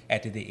happy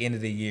at the end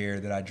of the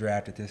year that I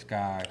drafted this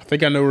guy? I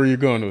think I know where you're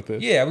going with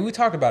this. Yeah, we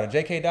talked about it.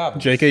 J.K.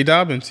 Dobbins. J.K.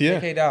 Dobbins, yeah.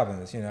 J.K.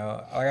 Dobbins, like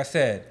I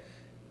said,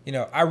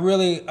 I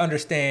really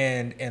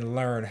understand and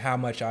learn how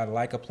much I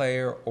like a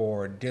player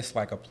or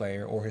dislike a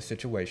player or his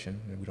situation.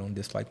 We don't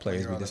dislike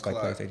players. We dislike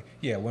players.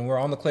 Yeah, when we're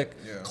on the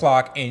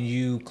clock and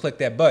you click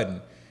that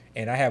button.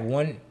 And I have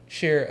one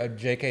share of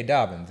J.K.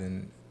 Dobbins.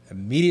 And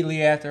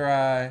immediately after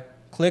I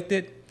clicked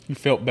it, you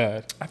felt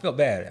bad. I felt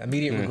bad.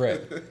 Immediate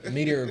regret.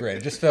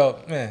 It just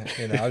felt, I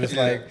was just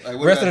like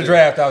rest of the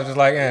draft, I was just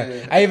like,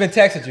 I even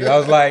texted you. I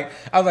was like,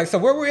 so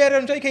where were we at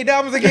on J.K.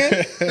 Dobbins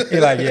again?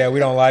 You're like, yeah, we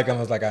don't like him. I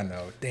was like, I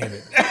know. Damn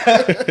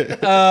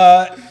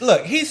it.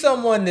 Look, he's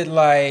someone that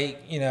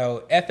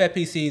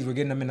FFPCs were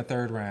getting him in the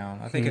third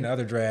round. I think in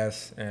other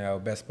drafts,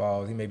 best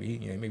balls, he may be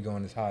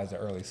going as high as the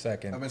early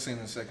second. I've been seeing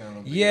the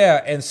second.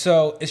 Yeah, and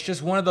so it's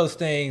just one of those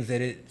things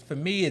that for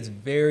me, it's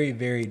very,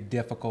 very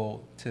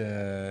difficult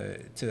to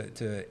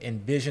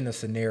envision a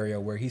scenario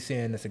where he's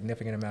seeing a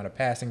significant amount of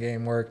passing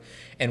game work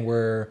and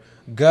where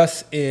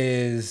Gus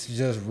is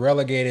just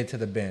relegated to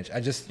the bench. I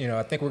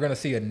think we're going to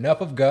see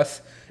enough of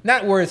Gus,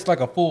 not where it's like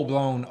a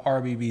full-blown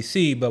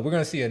RBBC, but we're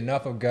going to see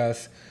enough of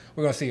Gus.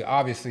 We're going to see,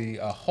 obviously,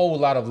 a whole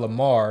lot of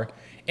Lamar,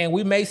 and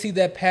we may see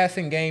that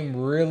passing game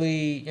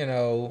really,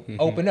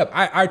 open up.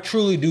 I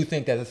truly do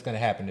think that it's going to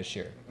happen this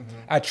year. Mm-hmm.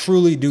 I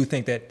truly do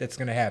think that that's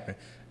going to happen.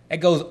 It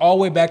goes all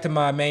the way back to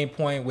my main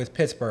point with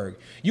Pittsburgh.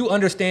 You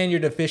understand your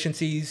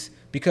deficiencies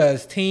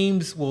because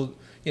teams will,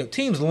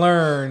 teams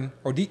learn,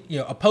 or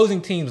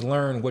opposing teams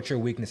learn what your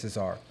weaknesses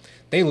are.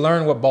 They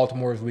learned what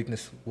Baltimore's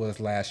weakness was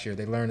last year.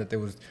 They learned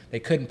that they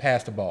couldn't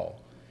pass the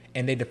ball,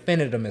 and they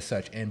defended them as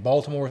such. And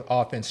Baltimore's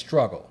offense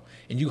struggled.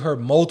 And you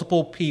heard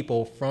multiple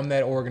people from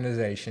that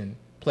organization,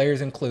 players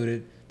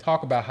included,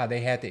 talk about how they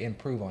had to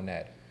improve on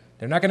that.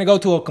 They're not going to go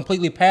to a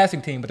completely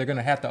passing team, but they're going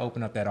to have to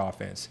open up that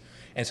offense.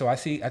 And so I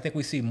think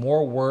we see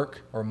more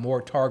work or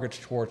more targets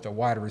towards the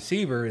wide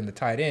receiver and the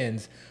tight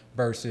ends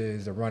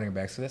versus the running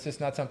back. So that's just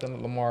not something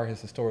that Lamar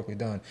has historically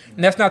done.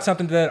 And that's not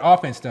something that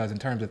offense does in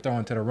terms of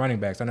throwing to the running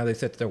backs. I know they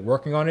said that they're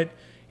working on it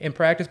in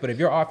practice, but if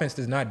your offense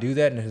does not do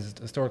that and has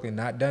historically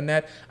not done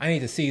that, I need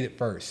to see it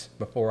first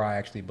before I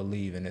actually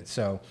believe in it.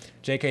 So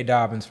J.K.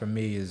 Dobbins for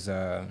me is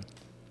I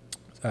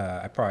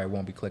probably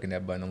won't be clicking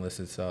that button unless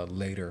it's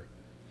later.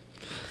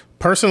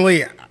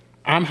 Personally,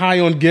 I'm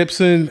high on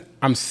Gibson.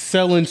 I'm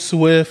selling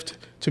Swift.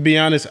 To be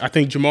honest, I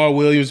think Jamal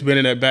Williams been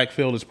in that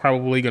backfield is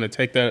probably going to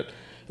take that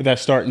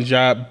starting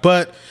job.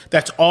 But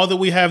that's all that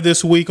we have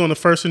this week on the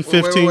 1st and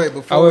 15th. Wait,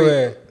 before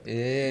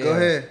Yeah. Go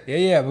ahead.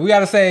 Yeah, but we got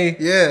to say,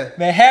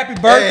 man, happy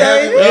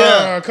birthday.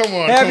 Hey, come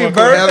on. Happy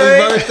birthday.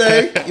 Happy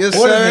birthday. Yes,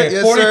 what sir. is it,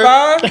 yes,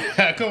 45?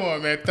 Sir. Come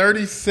on, man.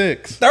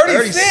 36.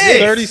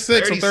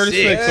 36. I'm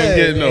 36. I'm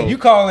getting old. You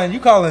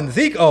calling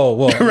Zeke old?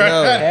 Well,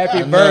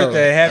 happy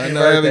birthday. Happy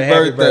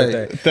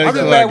birthday. I'm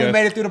just glad we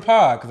made it through the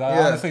pod because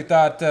I honestly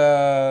thought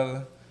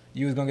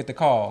you was gonna get the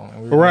call.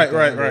 Right.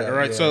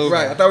 I So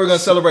I thought we were gonna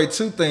celebrate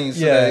two things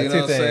today. You know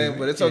what I'm saying?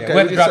 But it's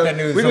okay.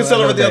 We can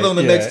celebrate the other one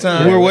the next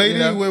time. We're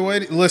waiting. We're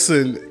waiting.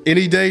 Listen,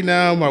 any day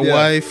now, my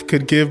wife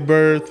could give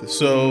birth.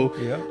 So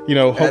hopefully,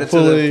 add it to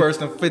the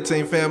 1st and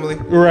 15 family.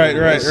 Right.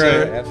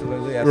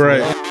 Absolutely.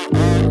 Right.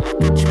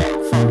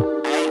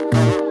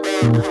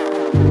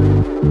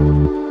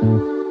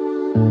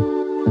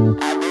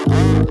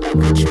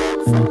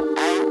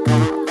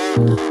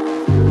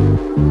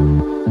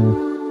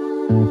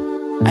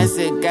 I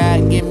said,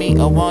 God, give me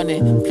a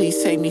warning.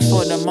 Please take me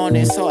for the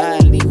morning so I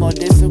leave more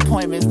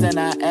disappointments than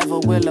I ever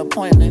will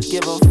appointments.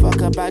 Give a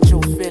fuck about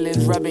your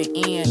feelings, rub it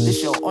in.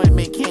 This your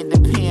ointment can't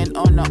depend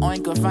on the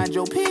oinker. Find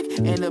your pick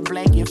in the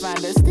blanket,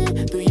 find a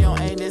stick. Through your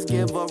anus,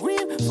 give a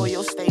rib for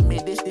your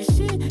statement. This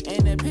shit.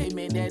 And the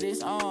payment that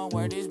is on,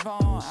 word is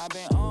born. I've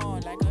been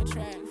on.